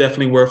it's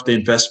definitely worth the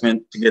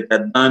investment to get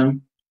that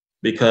done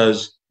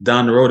because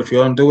down the road, if you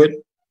don't do it,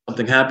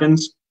 something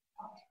happens,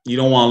 you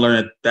don't want to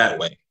learn it that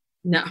way.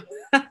 No.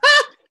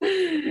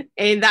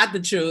 Ain't that the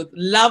truth?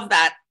 Love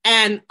that.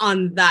 And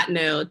on that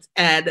note,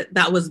 Ed,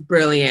 that was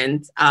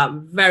brilliant.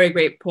 Very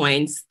great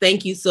points.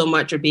 Thank you so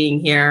much for being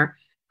here.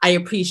 I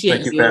appreciate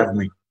you. Thank you for having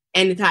me.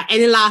 Anytime.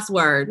 Any last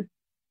word?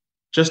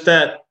 Just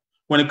that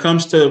when it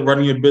comes to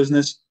running your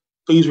business,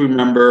 please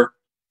remember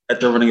that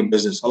they're running a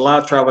business. A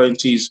lot of travel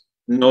agencies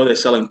know they're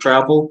selling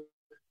travel,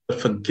 but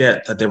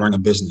forget that they're running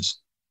a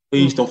business.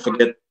 Please don't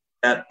forget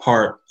that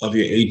part of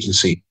your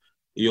agency.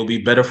 You'll be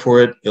better for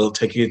it. It'll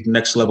take you to the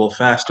next level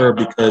faster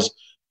because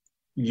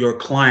your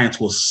clients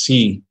will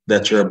see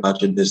that you're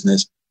about your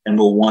business and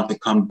will want to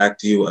come back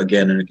to you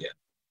again and again.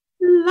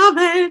 Love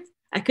it.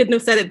 I couldn't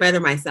have said it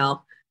better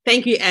myself.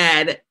 Thank you,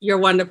 Ed. You're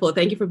wonderful.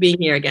 Thank you for being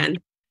here again.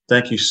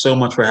 Thank you so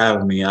much for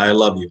having me. I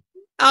love you.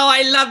 Oh,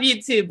 I love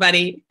you too,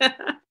 buddy.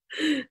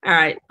 All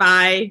right.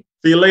 Bye.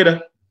 See you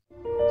later.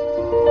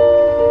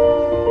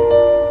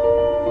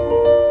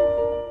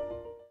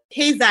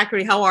 Hey,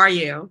 Zachary, how are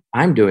you?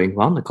 I'm doing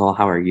well, Nicole.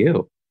 How are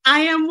you?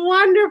 I am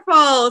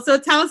wonderful. So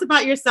tell us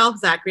about yourself,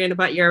 Zachary, and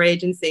about your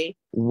agency.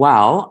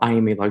 Well, I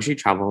am a luxury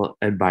travel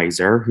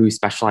advisor who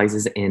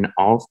specializes in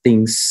all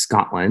things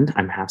Scotland.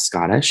 I'm half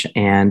Scottish,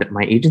 and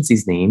my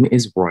agency's name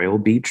is Royal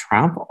Bee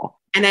Travel.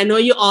 And I know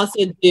you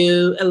also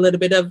do a little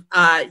bit of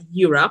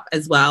Europe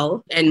as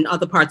well and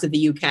other parts of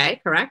the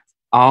UK, correct?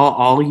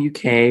 All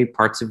UK,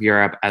 parts of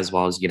Europe, as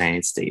well as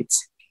United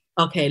States.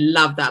 Okay,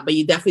 love that. But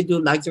you definitely do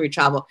luxury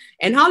travel.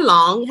 And how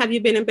long have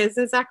you been in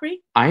business,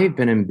 Zachary? I have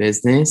been in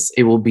business.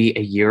 It will be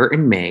a year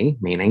in May.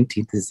 May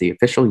 19th is the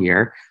official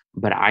year.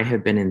 But I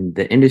have been in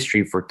the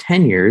industry for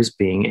 10 years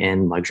being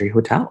in luxury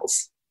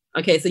hotels.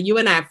 Okay, so you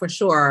and I, for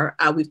sure,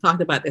 we've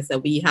talked about this,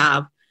 that we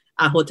have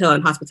a hotel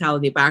and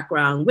hospitality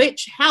background,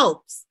 which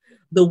helps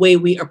the way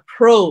we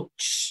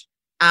approach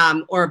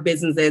our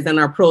businesses and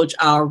approach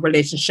our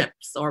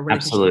relationships or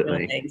relationship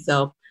building.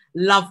 So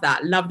love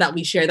that. Love that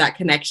we share that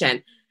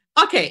connection.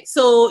 Okay,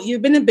 so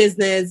you've been in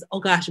business. Oh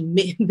gosh,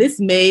 this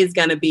May is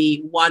going to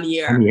be 1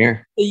 year. 1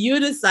 year. So you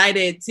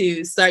decided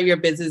to start your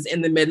business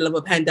in the middle of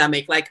a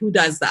pandemic. Like, who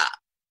does that?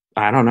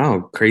 I don't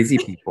know, crazy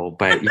people,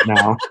 but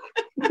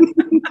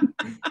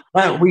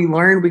but we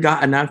learned, we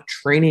got enough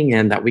training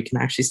in that we can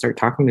actually start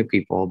talking to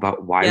people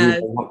about why we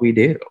do what we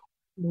do.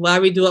 Why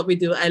we do what we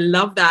do. I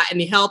love that.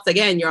 And it helps,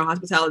 again, your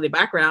hospitality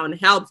background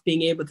helps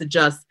being able to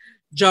just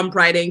jump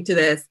right into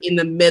this in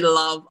the middle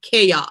of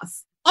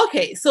chaos.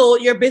 Okay, so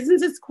your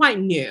business is quite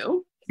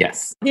new.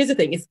 Yes. Here's the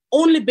thing. It's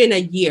only been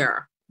a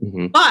year,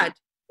 but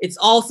it's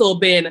also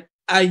been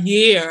a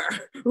year,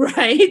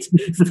 right?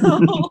 So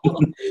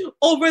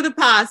over the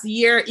past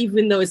year,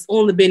 even though it's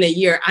only been a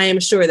year, I am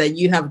sure that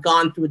you have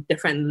gone through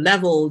different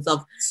levels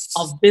of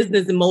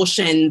business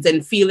emotions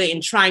and feeling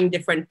and trying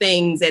different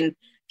things and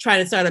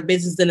trying to start a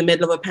business in the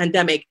middle of a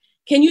pandemic.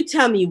 Can you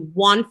tell me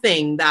one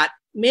thing that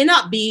may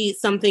not be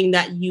something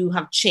that you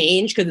have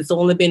changed because it's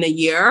only been a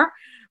year,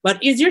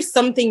 but is there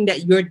something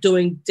that you're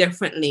doing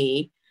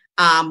differently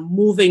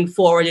moving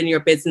forward in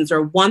your business,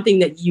 or one thing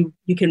that you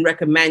can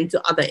recommend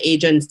to other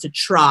agents to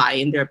try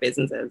in their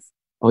businesses?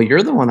 Well,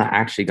 you're the one that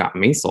actually got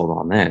me sold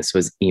on this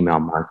was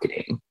email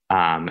marketing.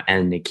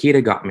 And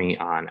Nikita got me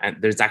on, and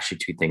there's actually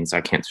two things, so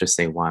I can't just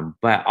say one,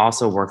 but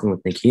also working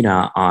with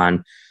Nikita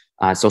on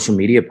social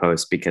media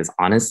posts, because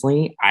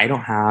honestly, I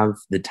don't have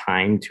the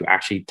time to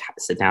actually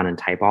sit down and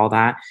type all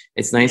that.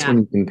 It's nice when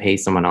you can pay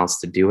someone else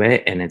to do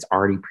it and it's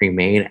already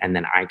pre-made, and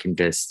then I can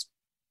just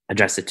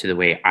adjust it to the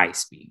way I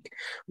speak,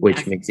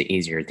 which makes it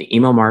easier. The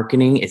email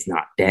marketing is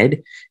not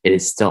dead. It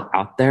is still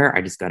out there.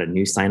 I just got a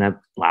new sign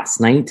up last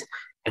night.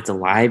 It's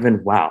alive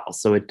and well.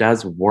 So it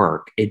does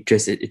work.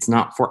 It's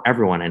not for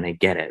everyone, and I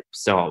get it.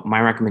 So my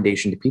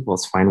recommendation to people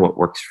is find what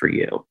works for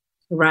you.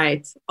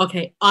 Right.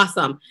 Okay.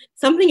 Awesome.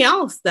 Something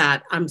else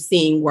that I'm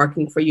seeing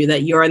working for you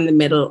that you're in the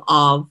middle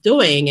of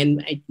doing,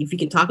 and if you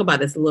can talk about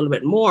this a little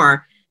bit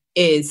more,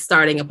 is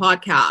starting a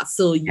podcast.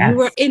 So you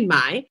were in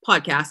my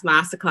podcast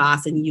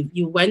masterclass and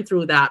you went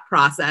through that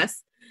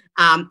process.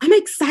 I'm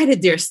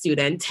excited, dear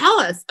student. Tell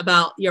us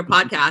about your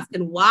podcast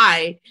and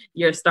why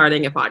you're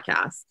starting a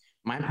podcast.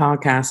 My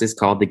podcast is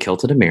called The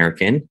Kilted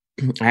American.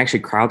 I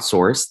actually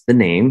crowdsourced the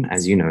name,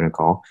 as you know,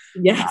 Nicole.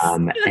 Yes.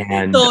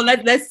 And so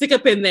let's stick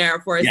up in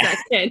there for a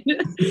second.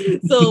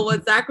 So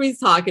what Zachary's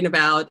talking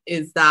about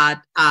is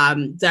that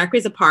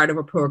Zachary's a part of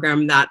a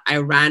program that I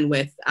ran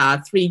with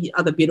 3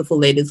 other beautiful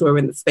ladies who are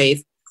in the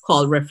space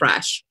called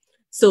Refresh.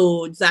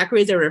 So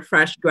Zachary is a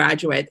Refresh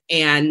graduate,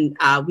 and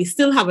we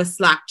still have a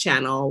Slack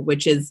channel,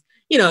 which is,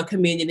 a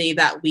community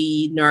that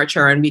we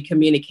nurture and we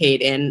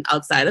communicate in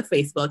outside of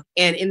Facebook.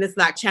 And in the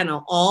Slack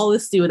channel, all the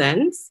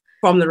students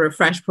from the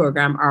Refresh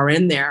program are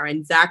in there.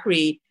 And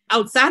Zachary,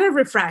 outside of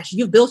Refresh,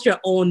 you've built your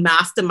own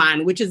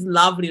mastermind, which is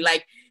lovely.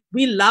 Like,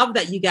 we love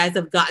that you guys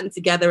have gotten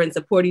together and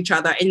support each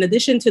other. In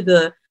addition to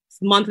the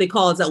monthly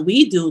calls that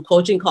we do,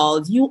 coaching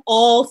calls, you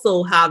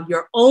also have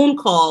your own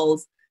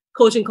calls,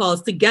 coaching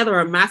calls together,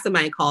 a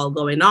mastermind call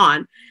going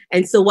on.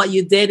 And so what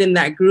you did in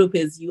that group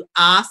is you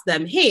asked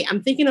them, hey,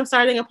 I'm thinking of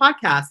starting a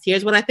podcast.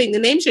 Here's what I think the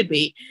name should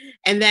be.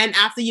 And then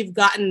after you've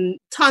gotten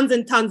tons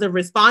and tons of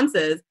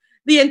responses,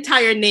 the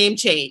entire name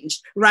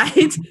changed,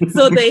 right?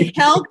 So they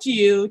helped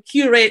you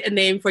curate a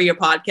name for your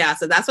podcast.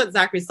 So that's what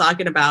Zachary's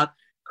talking about,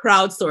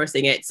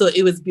 crowdsourcing it. So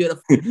it was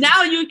beautiful.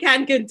 Now you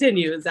can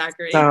continue,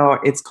 Zachary. So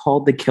it's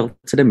called The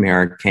Kilted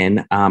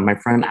American. My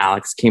friend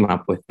Alex came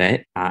up with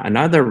it,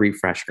 another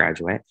Refresh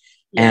graduate.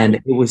 Yeah. And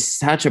it was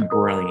such a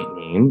brilliant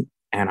name.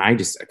 And I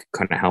just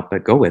couldn't help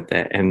but go with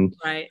it. And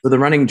so the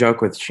running joke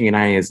with she and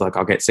I is like,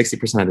 I'll get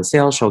 60% of the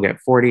sales, she'll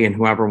get 40, and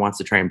whoever wants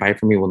to try and buy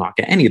from me will not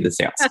get any of the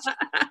sales.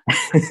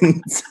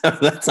 So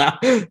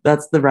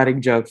that's the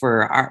running joke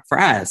for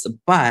us.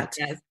 But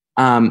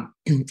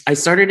I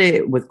started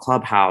it with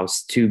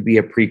Clubhouse to be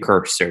a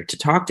precursor, to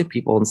talk to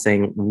people and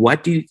saying,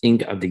 what do you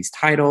think of these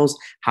titles?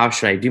 How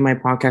should I do my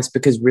podcast?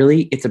 Because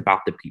really, it's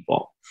about the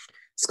people.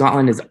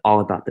 Scotland is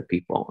all about the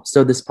people.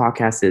 So this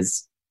podcast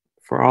is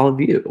for all of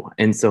you.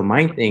 And so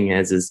my thing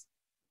is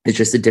it's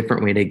just a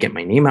different way to get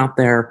my name out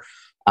there.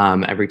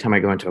 Every time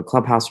I go into a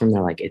Clubhouse room,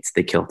 they're like, it's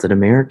the Kilted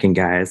American,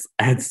 guys.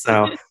 And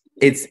so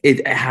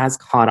it has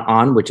caught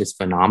on, which is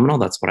phenomenal.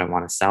 That's what I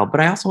want to sell.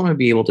 But I also want to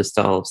be able to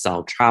still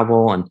sell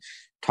travel and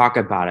talk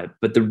about it.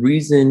 But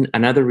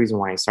another reason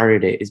why I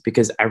started it is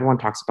because everyone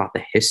talks about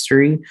the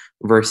history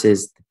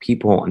versus the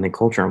people and the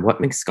culture and what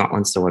makes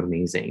Scotland so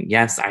amazing.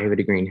 Yes, I have a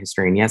degree in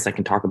history, and yes, I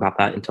can talk about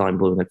that until I'm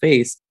blue in the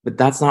face, but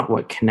that's not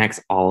what connects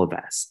all of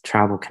us.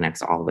 Travel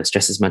connects all of us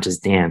just as much as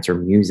dance or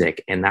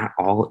music. And that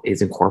all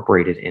is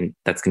incorporated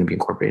that's going to be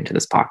incorporated into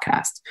this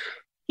podcast.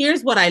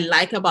 Here's what I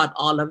like about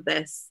all of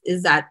this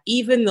is that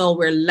even though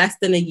we're less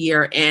than a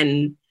year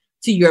in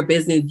to your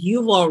business,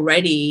 you've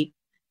already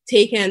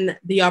taken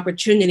the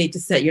opportunity to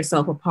set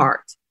yourself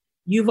apart.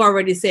 You've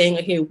already saying,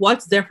 okay,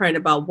 what's different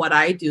about what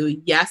I do?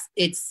 Yes,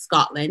 it's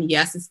Scotland.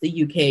 Yes, it's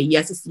the UK.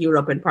 Yes, it's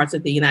Europe and parts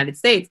of the United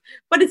States,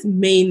 but it's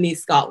mainly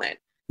Scotland.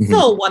 Mm-hmm.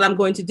 So what I'm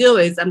going to do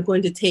is I'm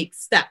going to take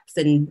steps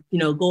and,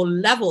 go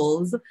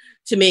levels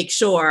to make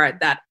sure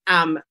that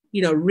I'm,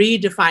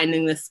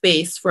 redefining the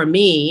space for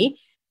me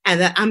and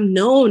that I'm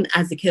known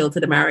as a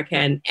Kilted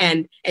American.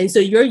 And so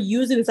you're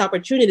using this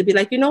opportunity to be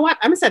like, you know what?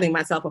 I'm setting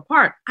myself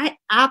apart. I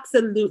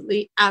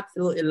absolutely,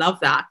 absolutely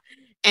love that.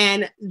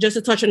 And just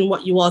to touch on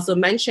what you also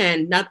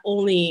mentioned, not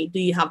only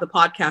do you have the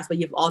podcast, but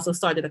you've also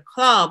started a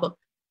club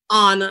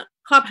on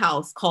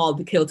Clubhouse called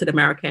The Kilted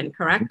American,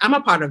 correct? I'm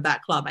a part of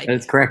that club.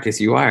 That's correct. Yes,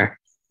 you are.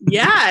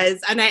 Yes.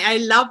 And I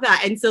love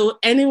that. And so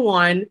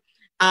anyone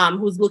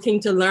who's looking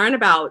to learn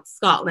about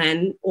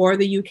Scotland or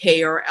the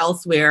UK or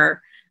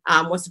elsewhere,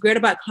 what's great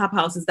about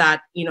Clubhouse is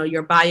that,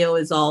 your bio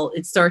is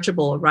it's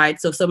searchable, right?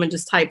 So if someone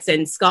just types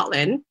in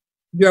Scotland,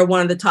 you're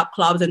one of the top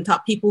clubs and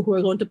top people who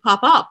are going to pop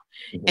up.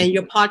 Mm-hmm. And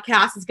your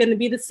podcast is going to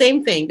be the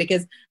same thing,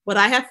 because what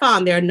I have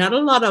found, there are not a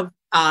lot of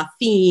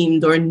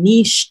themed or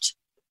niched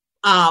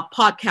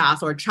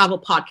podcasts or travel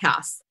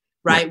podcasts,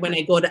 right? When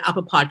I go to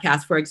Apple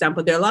Podcasts, for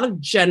example, there are a lot of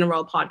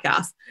general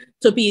podcasts.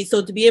 So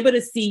to be able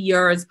to see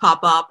yours pop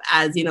up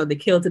as, the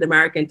Kilted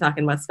American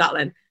talking about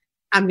Scotland,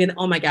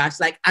 oh my gosh,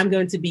 I'm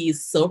going to be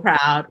so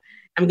proud.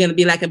 I'm going to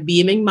be like a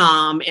beaming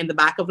mom in the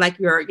back of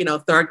your,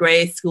 third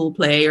grade school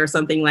play or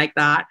something like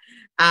that.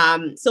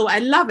 So I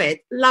love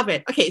it. Love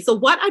it. Okay. So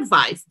what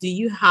advice do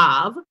you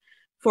have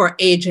for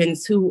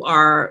agents who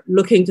are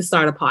looking to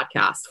start a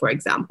podcast, for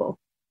example?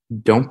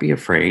 Don't be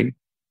afraid.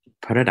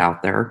 Put it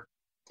out there.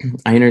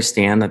 I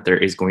understand that there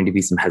is going to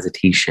be some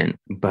hesitation,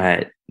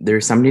 but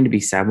there's something to be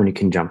said when you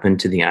can jump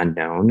into the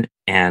unknown,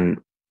 and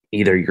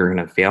either you're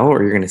going to fail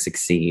or you're going to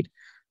succeed.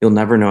 You'll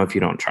never know if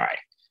you don't try.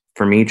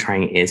 For me,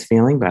 trying is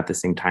failing, but at the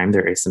same time,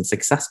 there is some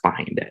success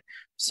behind it.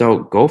 So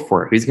go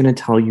for it. Who's going to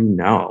tell you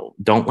no?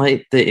 Don't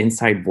let the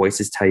inside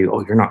voices tell you,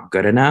 oh, you're not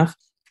good enough.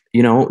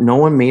 No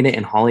one made it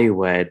in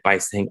Hollywood by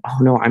saying, oh,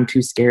 no, I'm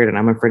too scared and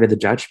I'm afraid of the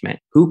judgment.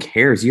 Who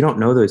cares? You don't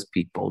know those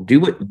people. Do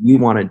what you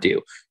want to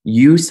do.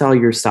 You sell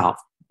yourself.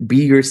 Be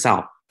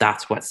yourself.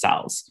 That's what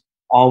sells.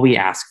 All we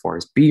ask for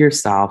is be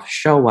yourself,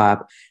 show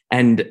up.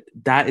 And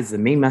that is the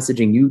main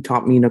messaging you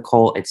taught me,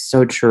 Nicole. It's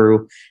so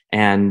true.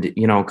 And,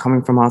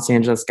 coming from Los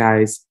Angeles,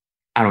 guys,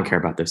 I don't care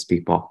about those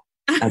people.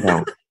 I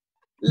don't.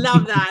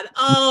 Love that.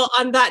 Oh,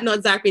 on that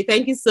note, Zachary,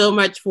 thank you so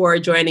much for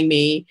joining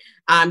me.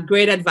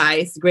 Great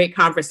advice, great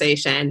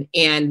conversation.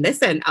 And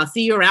listen, I'll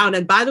see you around.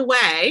 And by the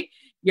way,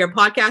 your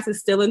podcast is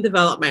still in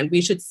development,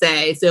 we should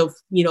say. So if,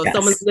 yes,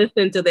 someone's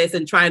listening to this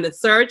and trying to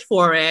search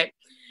for it,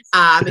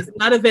 it's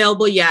not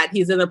available yet.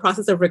 He's in the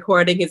process of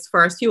recording his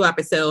first few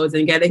episodes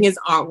and getting his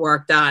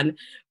artwork done,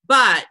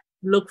 but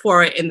look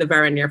for it in the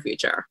very near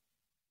future.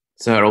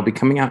 So it'll be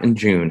coming out in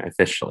June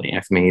officially.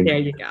 I've made there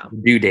you go.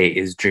 Due date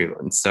is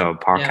June. So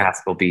podcast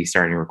will be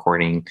starting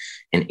recording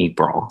in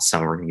April.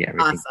 So we're gonna get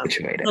everything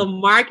situated. So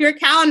mark your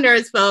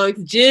calendars,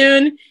 folks.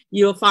 June,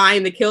 you'll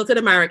find The Kilted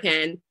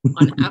American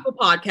on Apple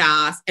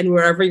Podcasts and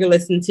wherever you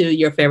listen to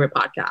your favorite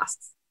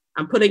podcasts.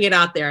 I'm putting it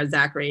out there,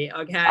 Zachary.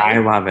 Okay. I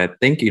love it.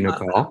 Thank you,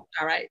 Nicole. Awesome.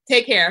 All right.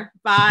 Take care.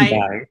 Bye.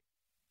 Bye.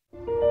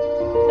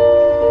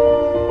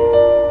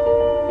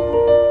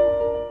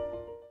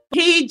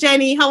 Hey,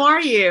 Jenny, how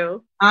are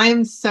you?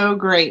 I'm so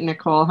great,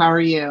 Nicole. How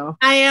are you?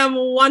 I am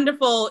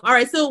wonderful. All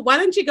right. So why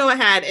don't you go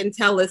ahead and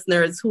tell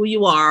listeners who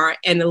you are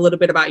and a little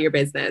bit about your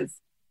business?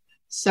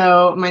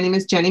 So my name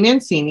is Jenny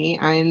Mancini.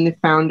 I'm the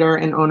founder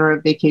and owner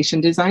of Vacation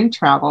Design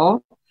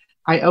Travel.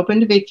 I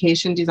opened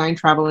Vacation Design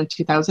Travel in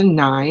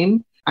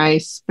 2009. I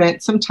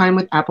spent some time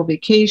with Apple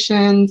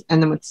Vacations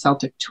and then with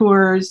Celtic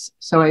Tours.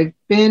 So I've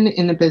been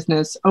in the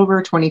business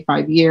over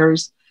 25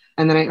 years.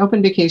 And then I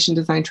opened Vacation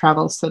Design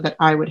Travel so that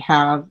I would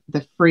have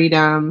the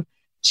freedom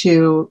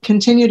to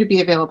continue to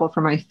be available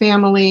for my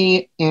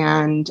family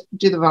and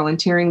do the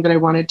volunteering that I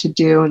wanted to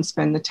do and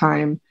spend the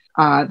time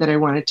that I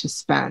wanted to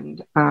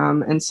spend.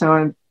 And so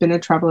I've been a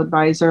travel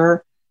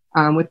advisor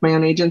with my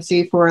own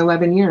agency for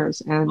 11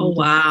 years. And oh,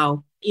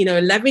 wow.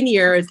 11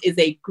 years is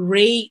a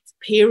great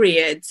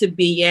period to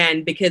be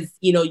in because,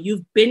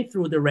 you've been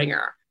through the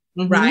ringer,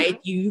 right?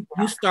 You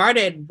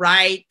started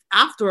right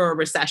after a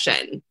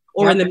recession.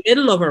 Or in the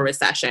middle of a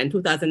recession,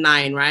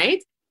 2009,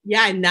 right?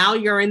 Yeah, and now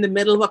you're in the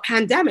middle of a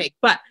pandemic.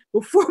 But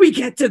before we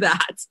get to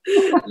that,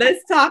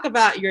 let's talk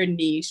about your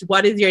niche.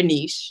 What is your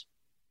niche?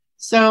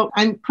 So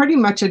I'm pretty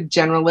much a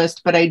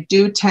generalist, but I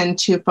do tend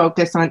to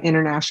focus on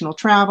international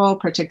travel,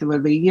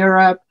 particularly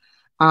Europe.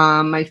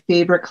 My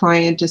favorite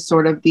client is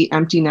sort of the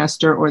empty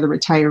nester or the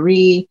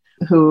retiree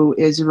who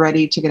is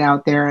ready to get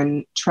out there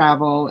and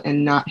travel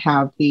and not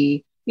have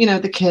the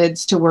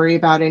kids to worry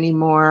about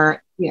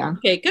anymore. Yeah.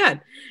 Okay,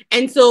 good.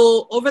 And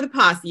so over the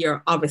past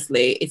year,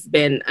 obviously, it's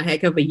been a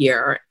heck of a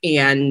year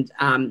and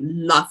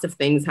lots of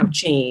things have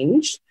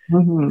changed.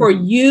 For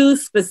you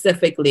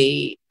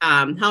specifically,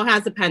 how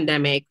has the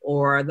pandemic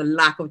or the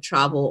lack of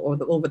travel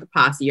over the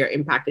past year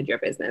impacted your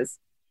business?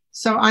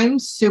 So I'm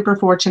super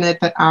fortunate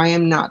that I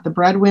am not the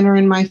breadwinner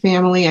in my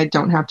family. I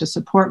don't have to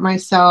support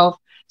myself.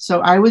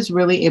 So I was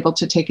really able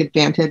to take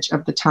advantage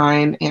of the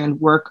time and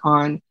work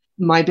on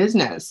my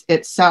business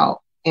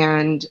itself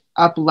and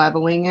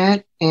up-leveling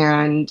it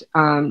and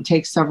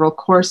take several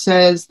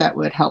courses that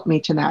would help me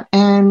to that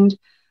end.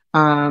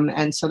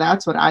 And so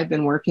that's what I've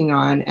been working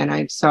on. And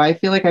I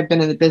feel like I've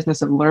been in the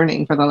business of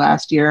learning for the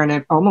last year and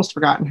I've almost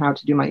forgotten how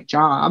to do my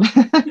job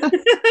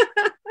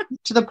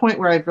to the point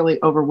where I've really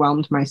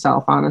overwhelmed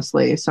myself,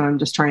 honestly. So I'm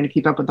just trying to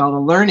keep up with all the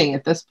learning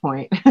at this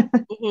point.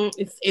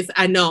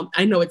 I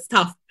know it's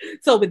tough.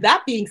 So with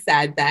that being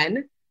said,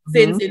 then,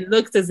 since it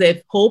looks as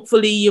if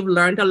hopefully you've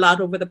learned a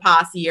lot over the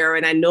past year,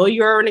 and I know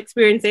you're an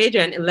experienced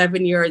agent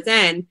 11 years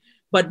in,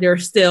 but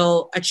there's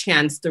still a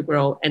chance to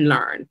grow and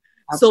learn.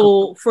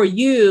 Absolutely. So for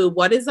you,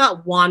 what is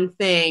that one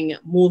thing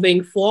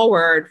moving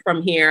forward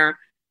from here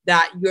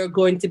that you're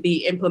going to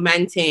be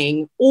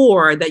implementing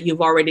or that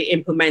you've already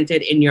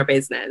implemented in your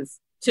business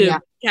to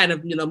kind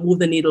of, move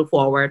the needle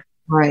forward?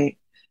 Right.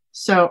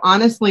 So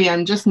honestly,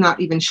 I'm just not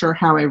even sure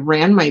how I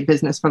ran my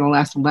business for the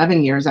last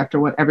 11 years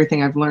after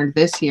everything I've learned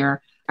this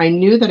year. I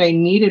knew that I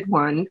needed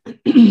one,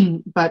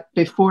 but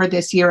before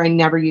this year, I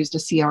never used a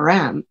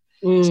CRM.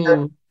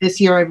 So this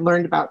year, I've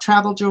learned about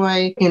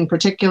TravelJoy in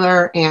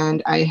particular,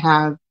 and I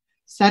have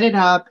set it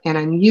up and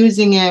I'm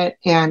using it.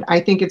 And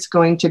I think it's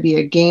going to be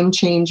a game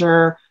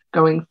changer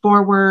going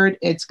forward.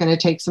 It's going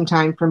to take some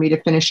time for me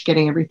to finish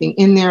getting everything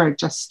in there. I've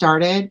just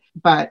started,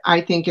 but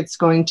I think it's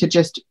going to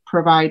just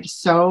provide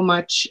so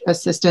much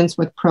assistance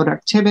with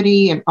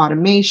productivity and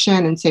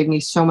automation and save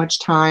me so much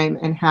time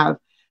and have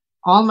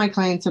all my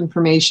clients'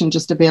 information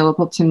just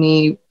available to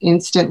me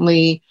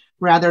instantly,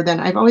 rather than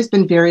I've always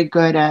been very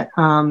good at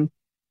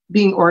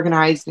being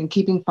organized and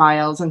keeping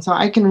files. And so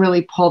I can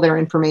really pull their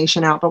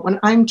information out. But when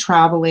I'm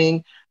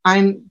traveling,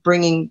 I'm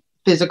bringing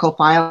physical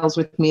files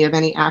with me of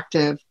any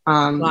active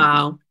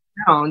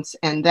accounts,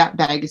 and that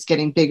bag is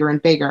getting bigger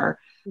and bigger.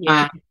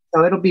 Yeah.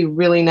 So it'll be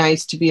really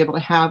nice to be able to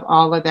have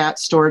all of that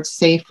stored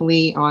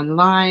safely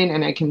online,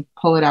 and I can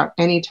pull it out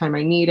anytime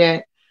I need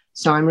it.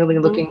 So I'm really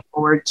looking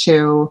forward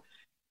to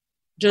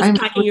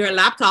just packing your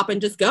laptop and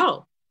just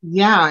go.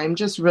 Yeah, I'm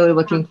just really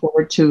looking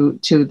forward to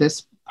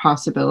this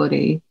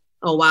possibility.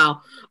 Oh,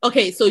 wow.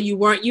 Okay, so you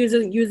weren't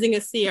using a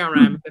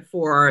CRM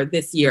before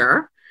this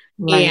year,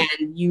 right?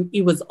 And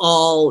it was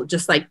all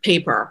just like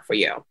paper for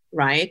you,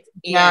 right?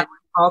 Yeah,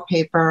 all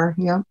paper.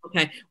 Yeah.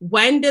 Okay.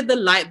 When did the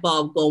light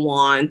bulb go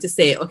on to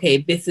say, okay,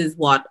 this is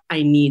what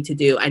I need to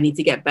do. I need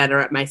to get better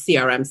at my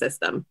CRM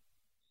system?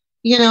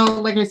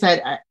 Like I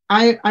said,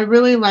 I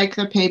really like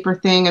the paper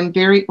thing. I'm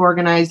very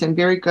organized and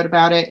very good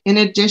about it. In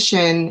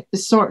addition,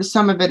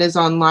 some of it is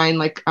online,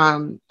 like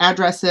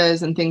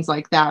addresses and things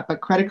like that. But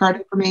credit card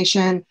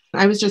information,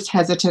 I was just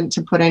hesitant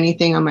to put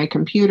anything on my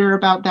computer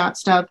about that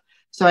stuff.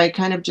 So I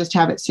kind of just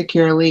have it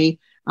securely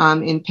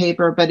in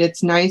paper. But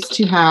it's nice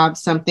to have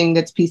something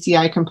that's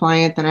PCI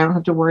compliant, that I don't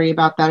have to worry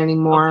about that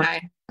anymore.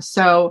 Okay.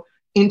 So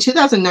in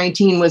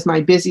 2019 was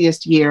my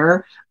busiest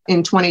year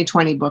in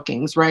 2020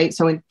 bookings, right?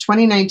 So in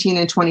 2019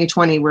 and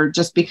 2020, we're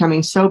just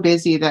becoming so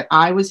busy that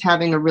I was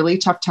having a really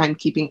tough time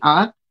keeping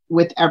up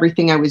with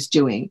everything I was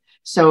doing.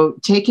 So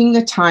taking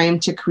the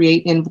time to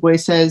create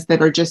invoices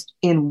that are just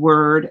in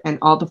Word and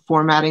all the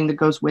formatting that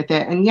goes with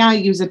it. And yeah, I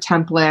use a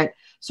template.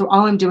 So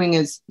all I'm doing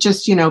is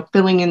just,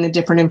 filling in the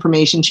different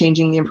information,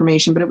 changing the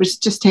information, but it was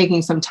just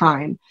taking some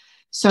time.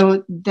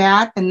 So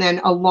that, and then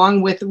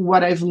along with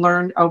what I've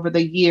learned over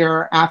the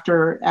year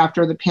after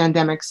the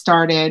pandemic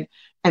started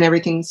and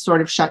everything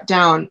sort of shut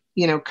down,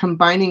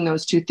 combining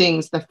those two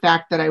things, the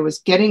fact that I was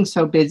getting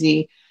so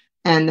busy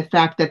and the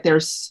fact that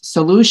there's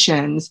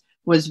solutions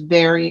was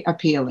very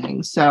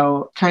appealing.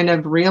 So kind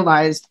of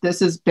realized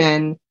this has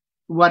been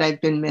what I've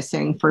been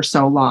missing for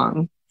so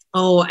long.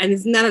 Oh, and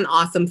isn't that an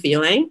awesome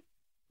feeling?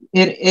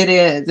 It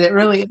is. It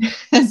really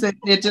is.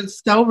 It's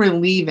just so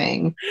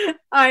relieving.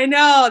 I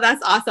know.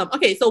 That's awesome.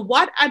 Okay. So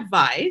what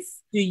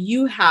advice do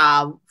you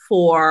have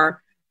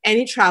for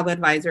any travel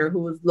advisor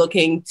who is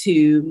looking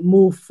to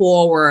move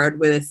forward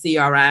with a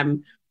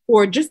CRM,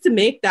 or just to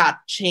make that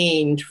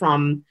change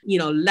from,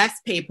 less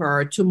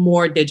paper to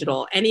more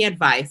digital? Any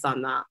advice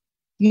on that?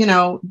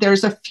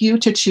 There's a few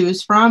to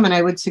choose from, and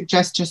I would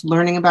suggest just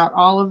learning about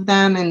all of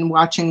them and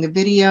watching the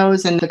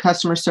videos, and the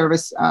customer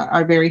service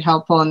are very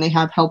helpful, and they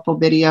have helpful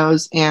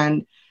videos,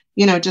 and,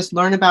 just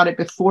learn about it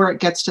before it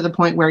gets to the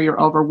point where you're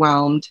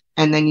overwhelmed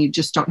and then you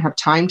just don't have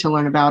time to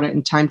learn about it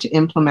and time to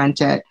implement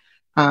it.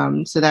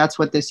 So that's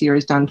what this year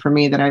has done for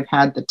me, that I've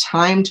had the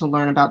time to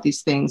learn about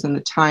these things and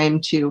the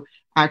time to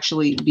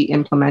actually be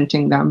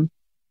implementing them.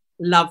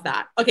 Love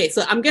that. Okay.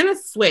 So I'm going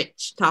to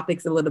switch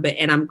topics a little bit,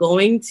 and I'm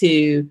going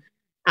to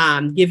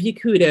give you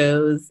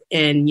kudos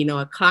and,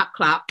 a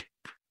clap,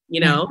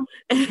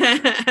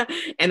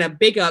 and a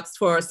big ups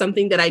for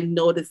something that I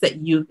noticed that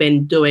you've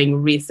been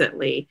doing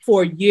recently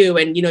for you.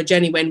 And,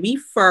 Jenny, when we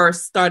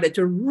first started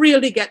to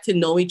really get to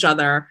know each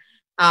other,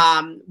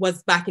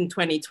 was back in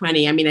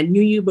 2020. I mean, I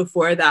knew you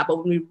before that, but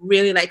when we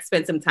really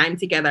spent some time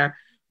together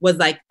was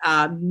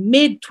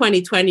mid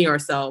 2020 or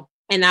so.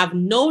 And I've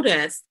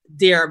noticed,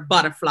 dear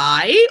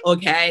butterfly,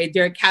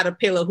 dear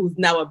caterpillar, who's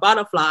now a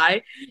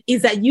butterfly,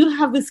 is that you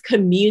have this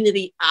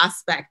community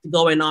aspect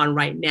going on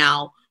right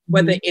now,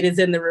 whether it is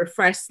in the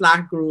Refresh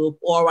Slack group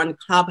or on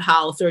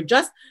Clubhouse or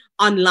just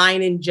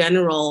online in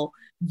general.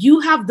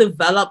 You have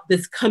developed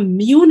this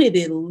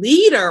community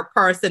leader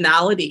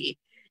personality,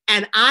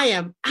 and I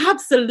am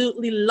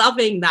absolutely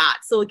loving that.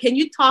 So can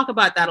you talk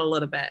about that a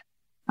little bit?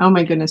 Oh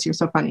my goodness, you're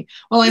so funny.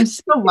 Well, I'm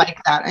still like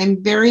that.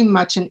 I'm very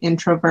much an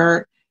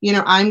introvert.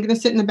 I'm going to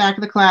sit in the back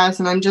of the class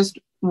and I'm just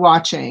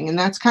watching. And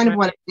that's kind of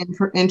what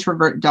an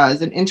introvert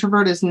does. An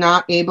introvert is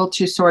not able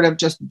to sort of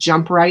just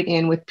jump right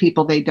in with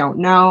people they don't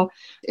know.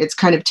 It's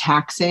kind of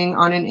taxing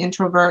on an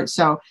introvert.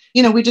 So,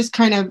 we just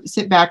kind of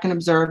sit back and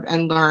observe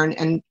and learn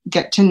and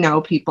get to know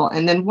people.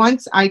 And then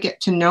once I get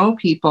to know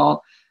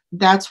people,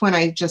 that's when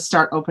I just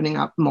start opening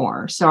up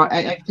more. So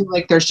I feel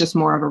like there's just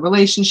more of a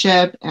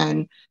relationship.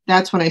 And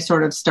that's when I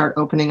sort of start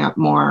opening up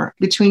more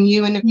between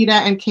you and Nikita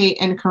and Kate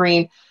and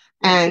Karine.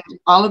 And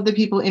all of the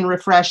people in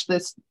Refresh,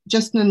 this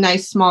just a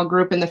nice small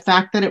group. And the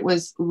fact that it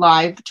was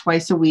live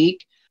twice a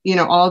week,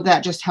 all of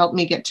that just helped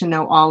me get to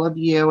know all of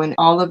you and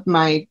all of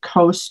my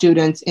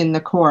co-students in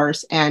the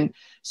course. And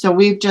so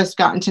we've just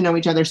gotten to know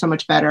each other so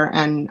much better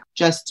and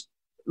just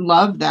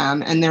love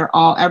them. And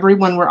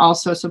everyone were all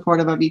so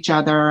supportive of each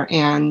other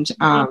and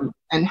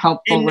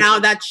helpful. And now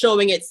that's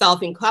showing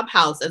itself in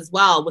Clubhouse as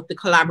well, with the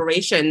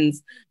collaborations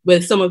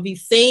with some of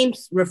these same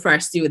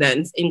Refresh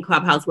students in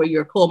Clubhouse, where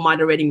you're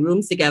co-moderating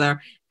rooms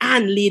together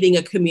and leading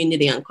a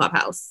community on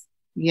Clubhouse.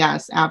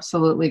 Yes,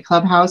 absolutely.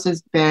 Clubhouse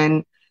has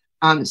been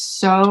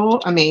so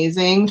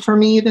amazing for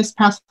me this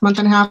past month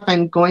and a half.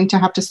 I'm going to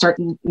have to start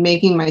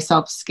making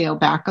myself scale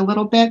back a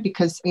little bit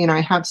because, I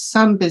have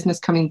some business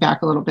coming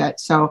back a little bit.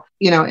 So,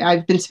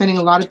 I've been spending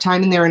a lot of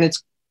time in there, and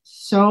it's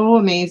so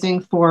amazing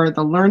for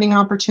the learning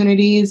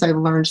opportunities. I've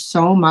learned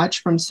so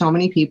much from so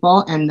many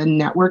people, and the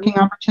networking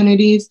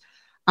opportunities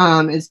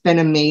has been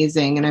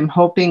amazing. And I'm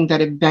hoping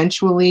that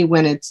eventually,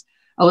 when it's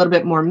a little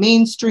bit more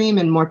mainstream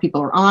and more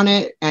people are on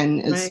it, and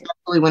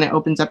especially when it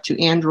opens up to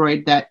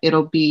Android, that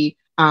it'll be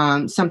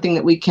something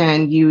that we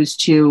can use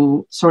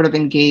to sort of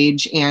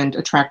engage and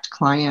attract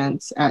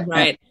clients.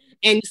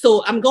 And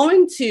so I'm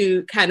going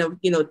to kind of,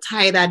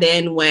 tie that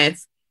in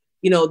with,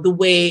 the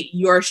way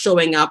you're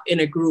showing up in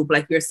a group.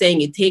 Like you're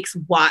saying, it takes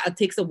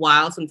a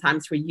while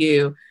sometimes for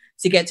you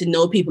to get to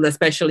know people,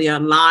 especially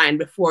online,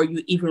 before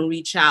you even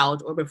reach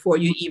out or before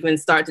you even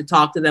start to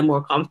talk to them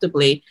more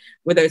comfortably,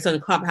 whether it's on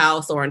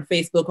Clubhouse or on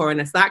Facebook or in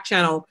a Slack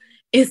channel.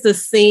 It's the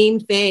same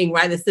thing,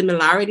 right? The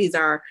similarities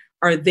are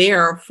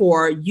there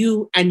for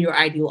you and your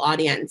ideal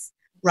audience,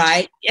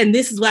 right? And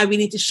this is why we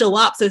need to show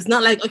up. So it's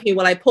not like, okay,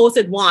 well, I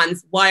posted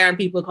once, why aren't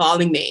people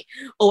calling me?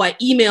 Oh, I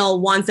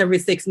email once every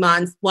 6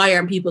 months, why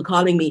aren't people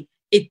calling me?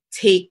 It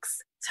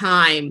takes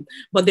time,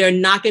 but they're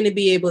not going to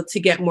be able to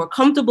get more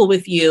comfortable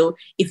with you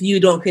if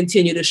you don't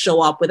continue to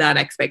show up without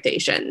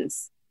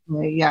expectations.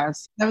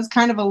 Yes, that was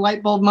kind of a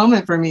light bulb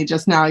moment for me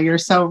just now. You're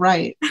so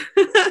right.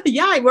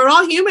 Yeah, we're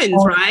all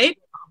humans, right?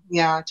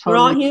 Yeah, totally. We're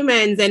all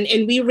humans,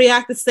 and we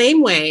react the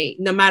same way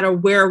no matter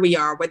where we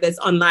are, whether it's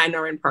online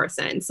or in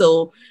person.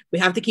 So we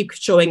have to keep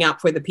showing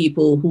up for the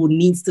people who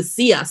needs to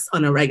see us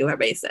on a regular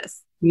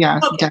basis.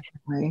 Yes, okay.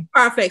 Definitely.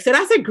 Perfect. So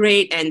that's a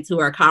great end to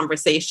our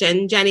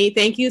conversation. Jenny,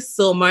 thank you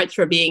so much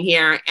for being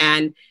here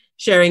and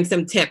sharing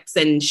some tips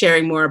and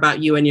sharing more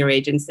about you and your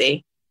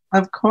agency.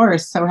 Of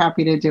course. So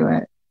happy to do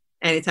it.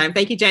 Anytime.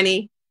 Thank you,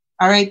 Jenny.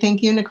 All right.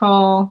 Thank you,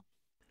 Nicole.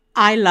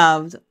 I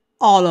loved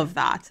all of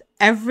that,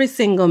 every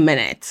single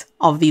minute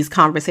of these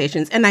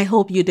conversations, and I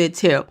hope you did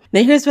too.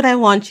 Now, here's what I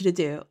want you to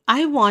do.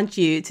 I want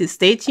you to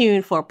stay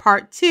tuned for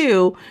part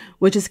 2,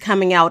 which is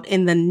coming out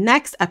in the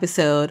next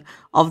episode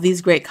of these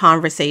great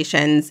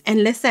conversations.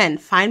 And listen,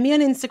 find me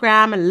on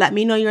Instagram and let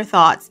me know your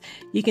thoughts.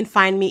 You can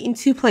find me in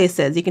 2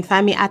 places. You can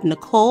find me at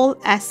Nicole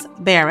S.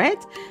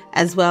 Barrett,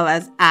 as well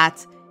as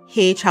at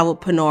Hey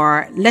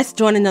Travelpreneur. Let's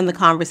join in on the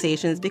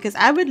conversations because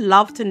I would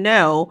love to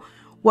know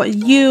what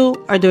you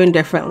are doing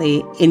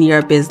differently in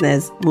your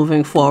business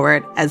moving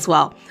forward as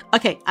well.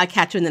 Okay, I'll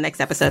catch you in the next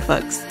episode,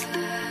 folks.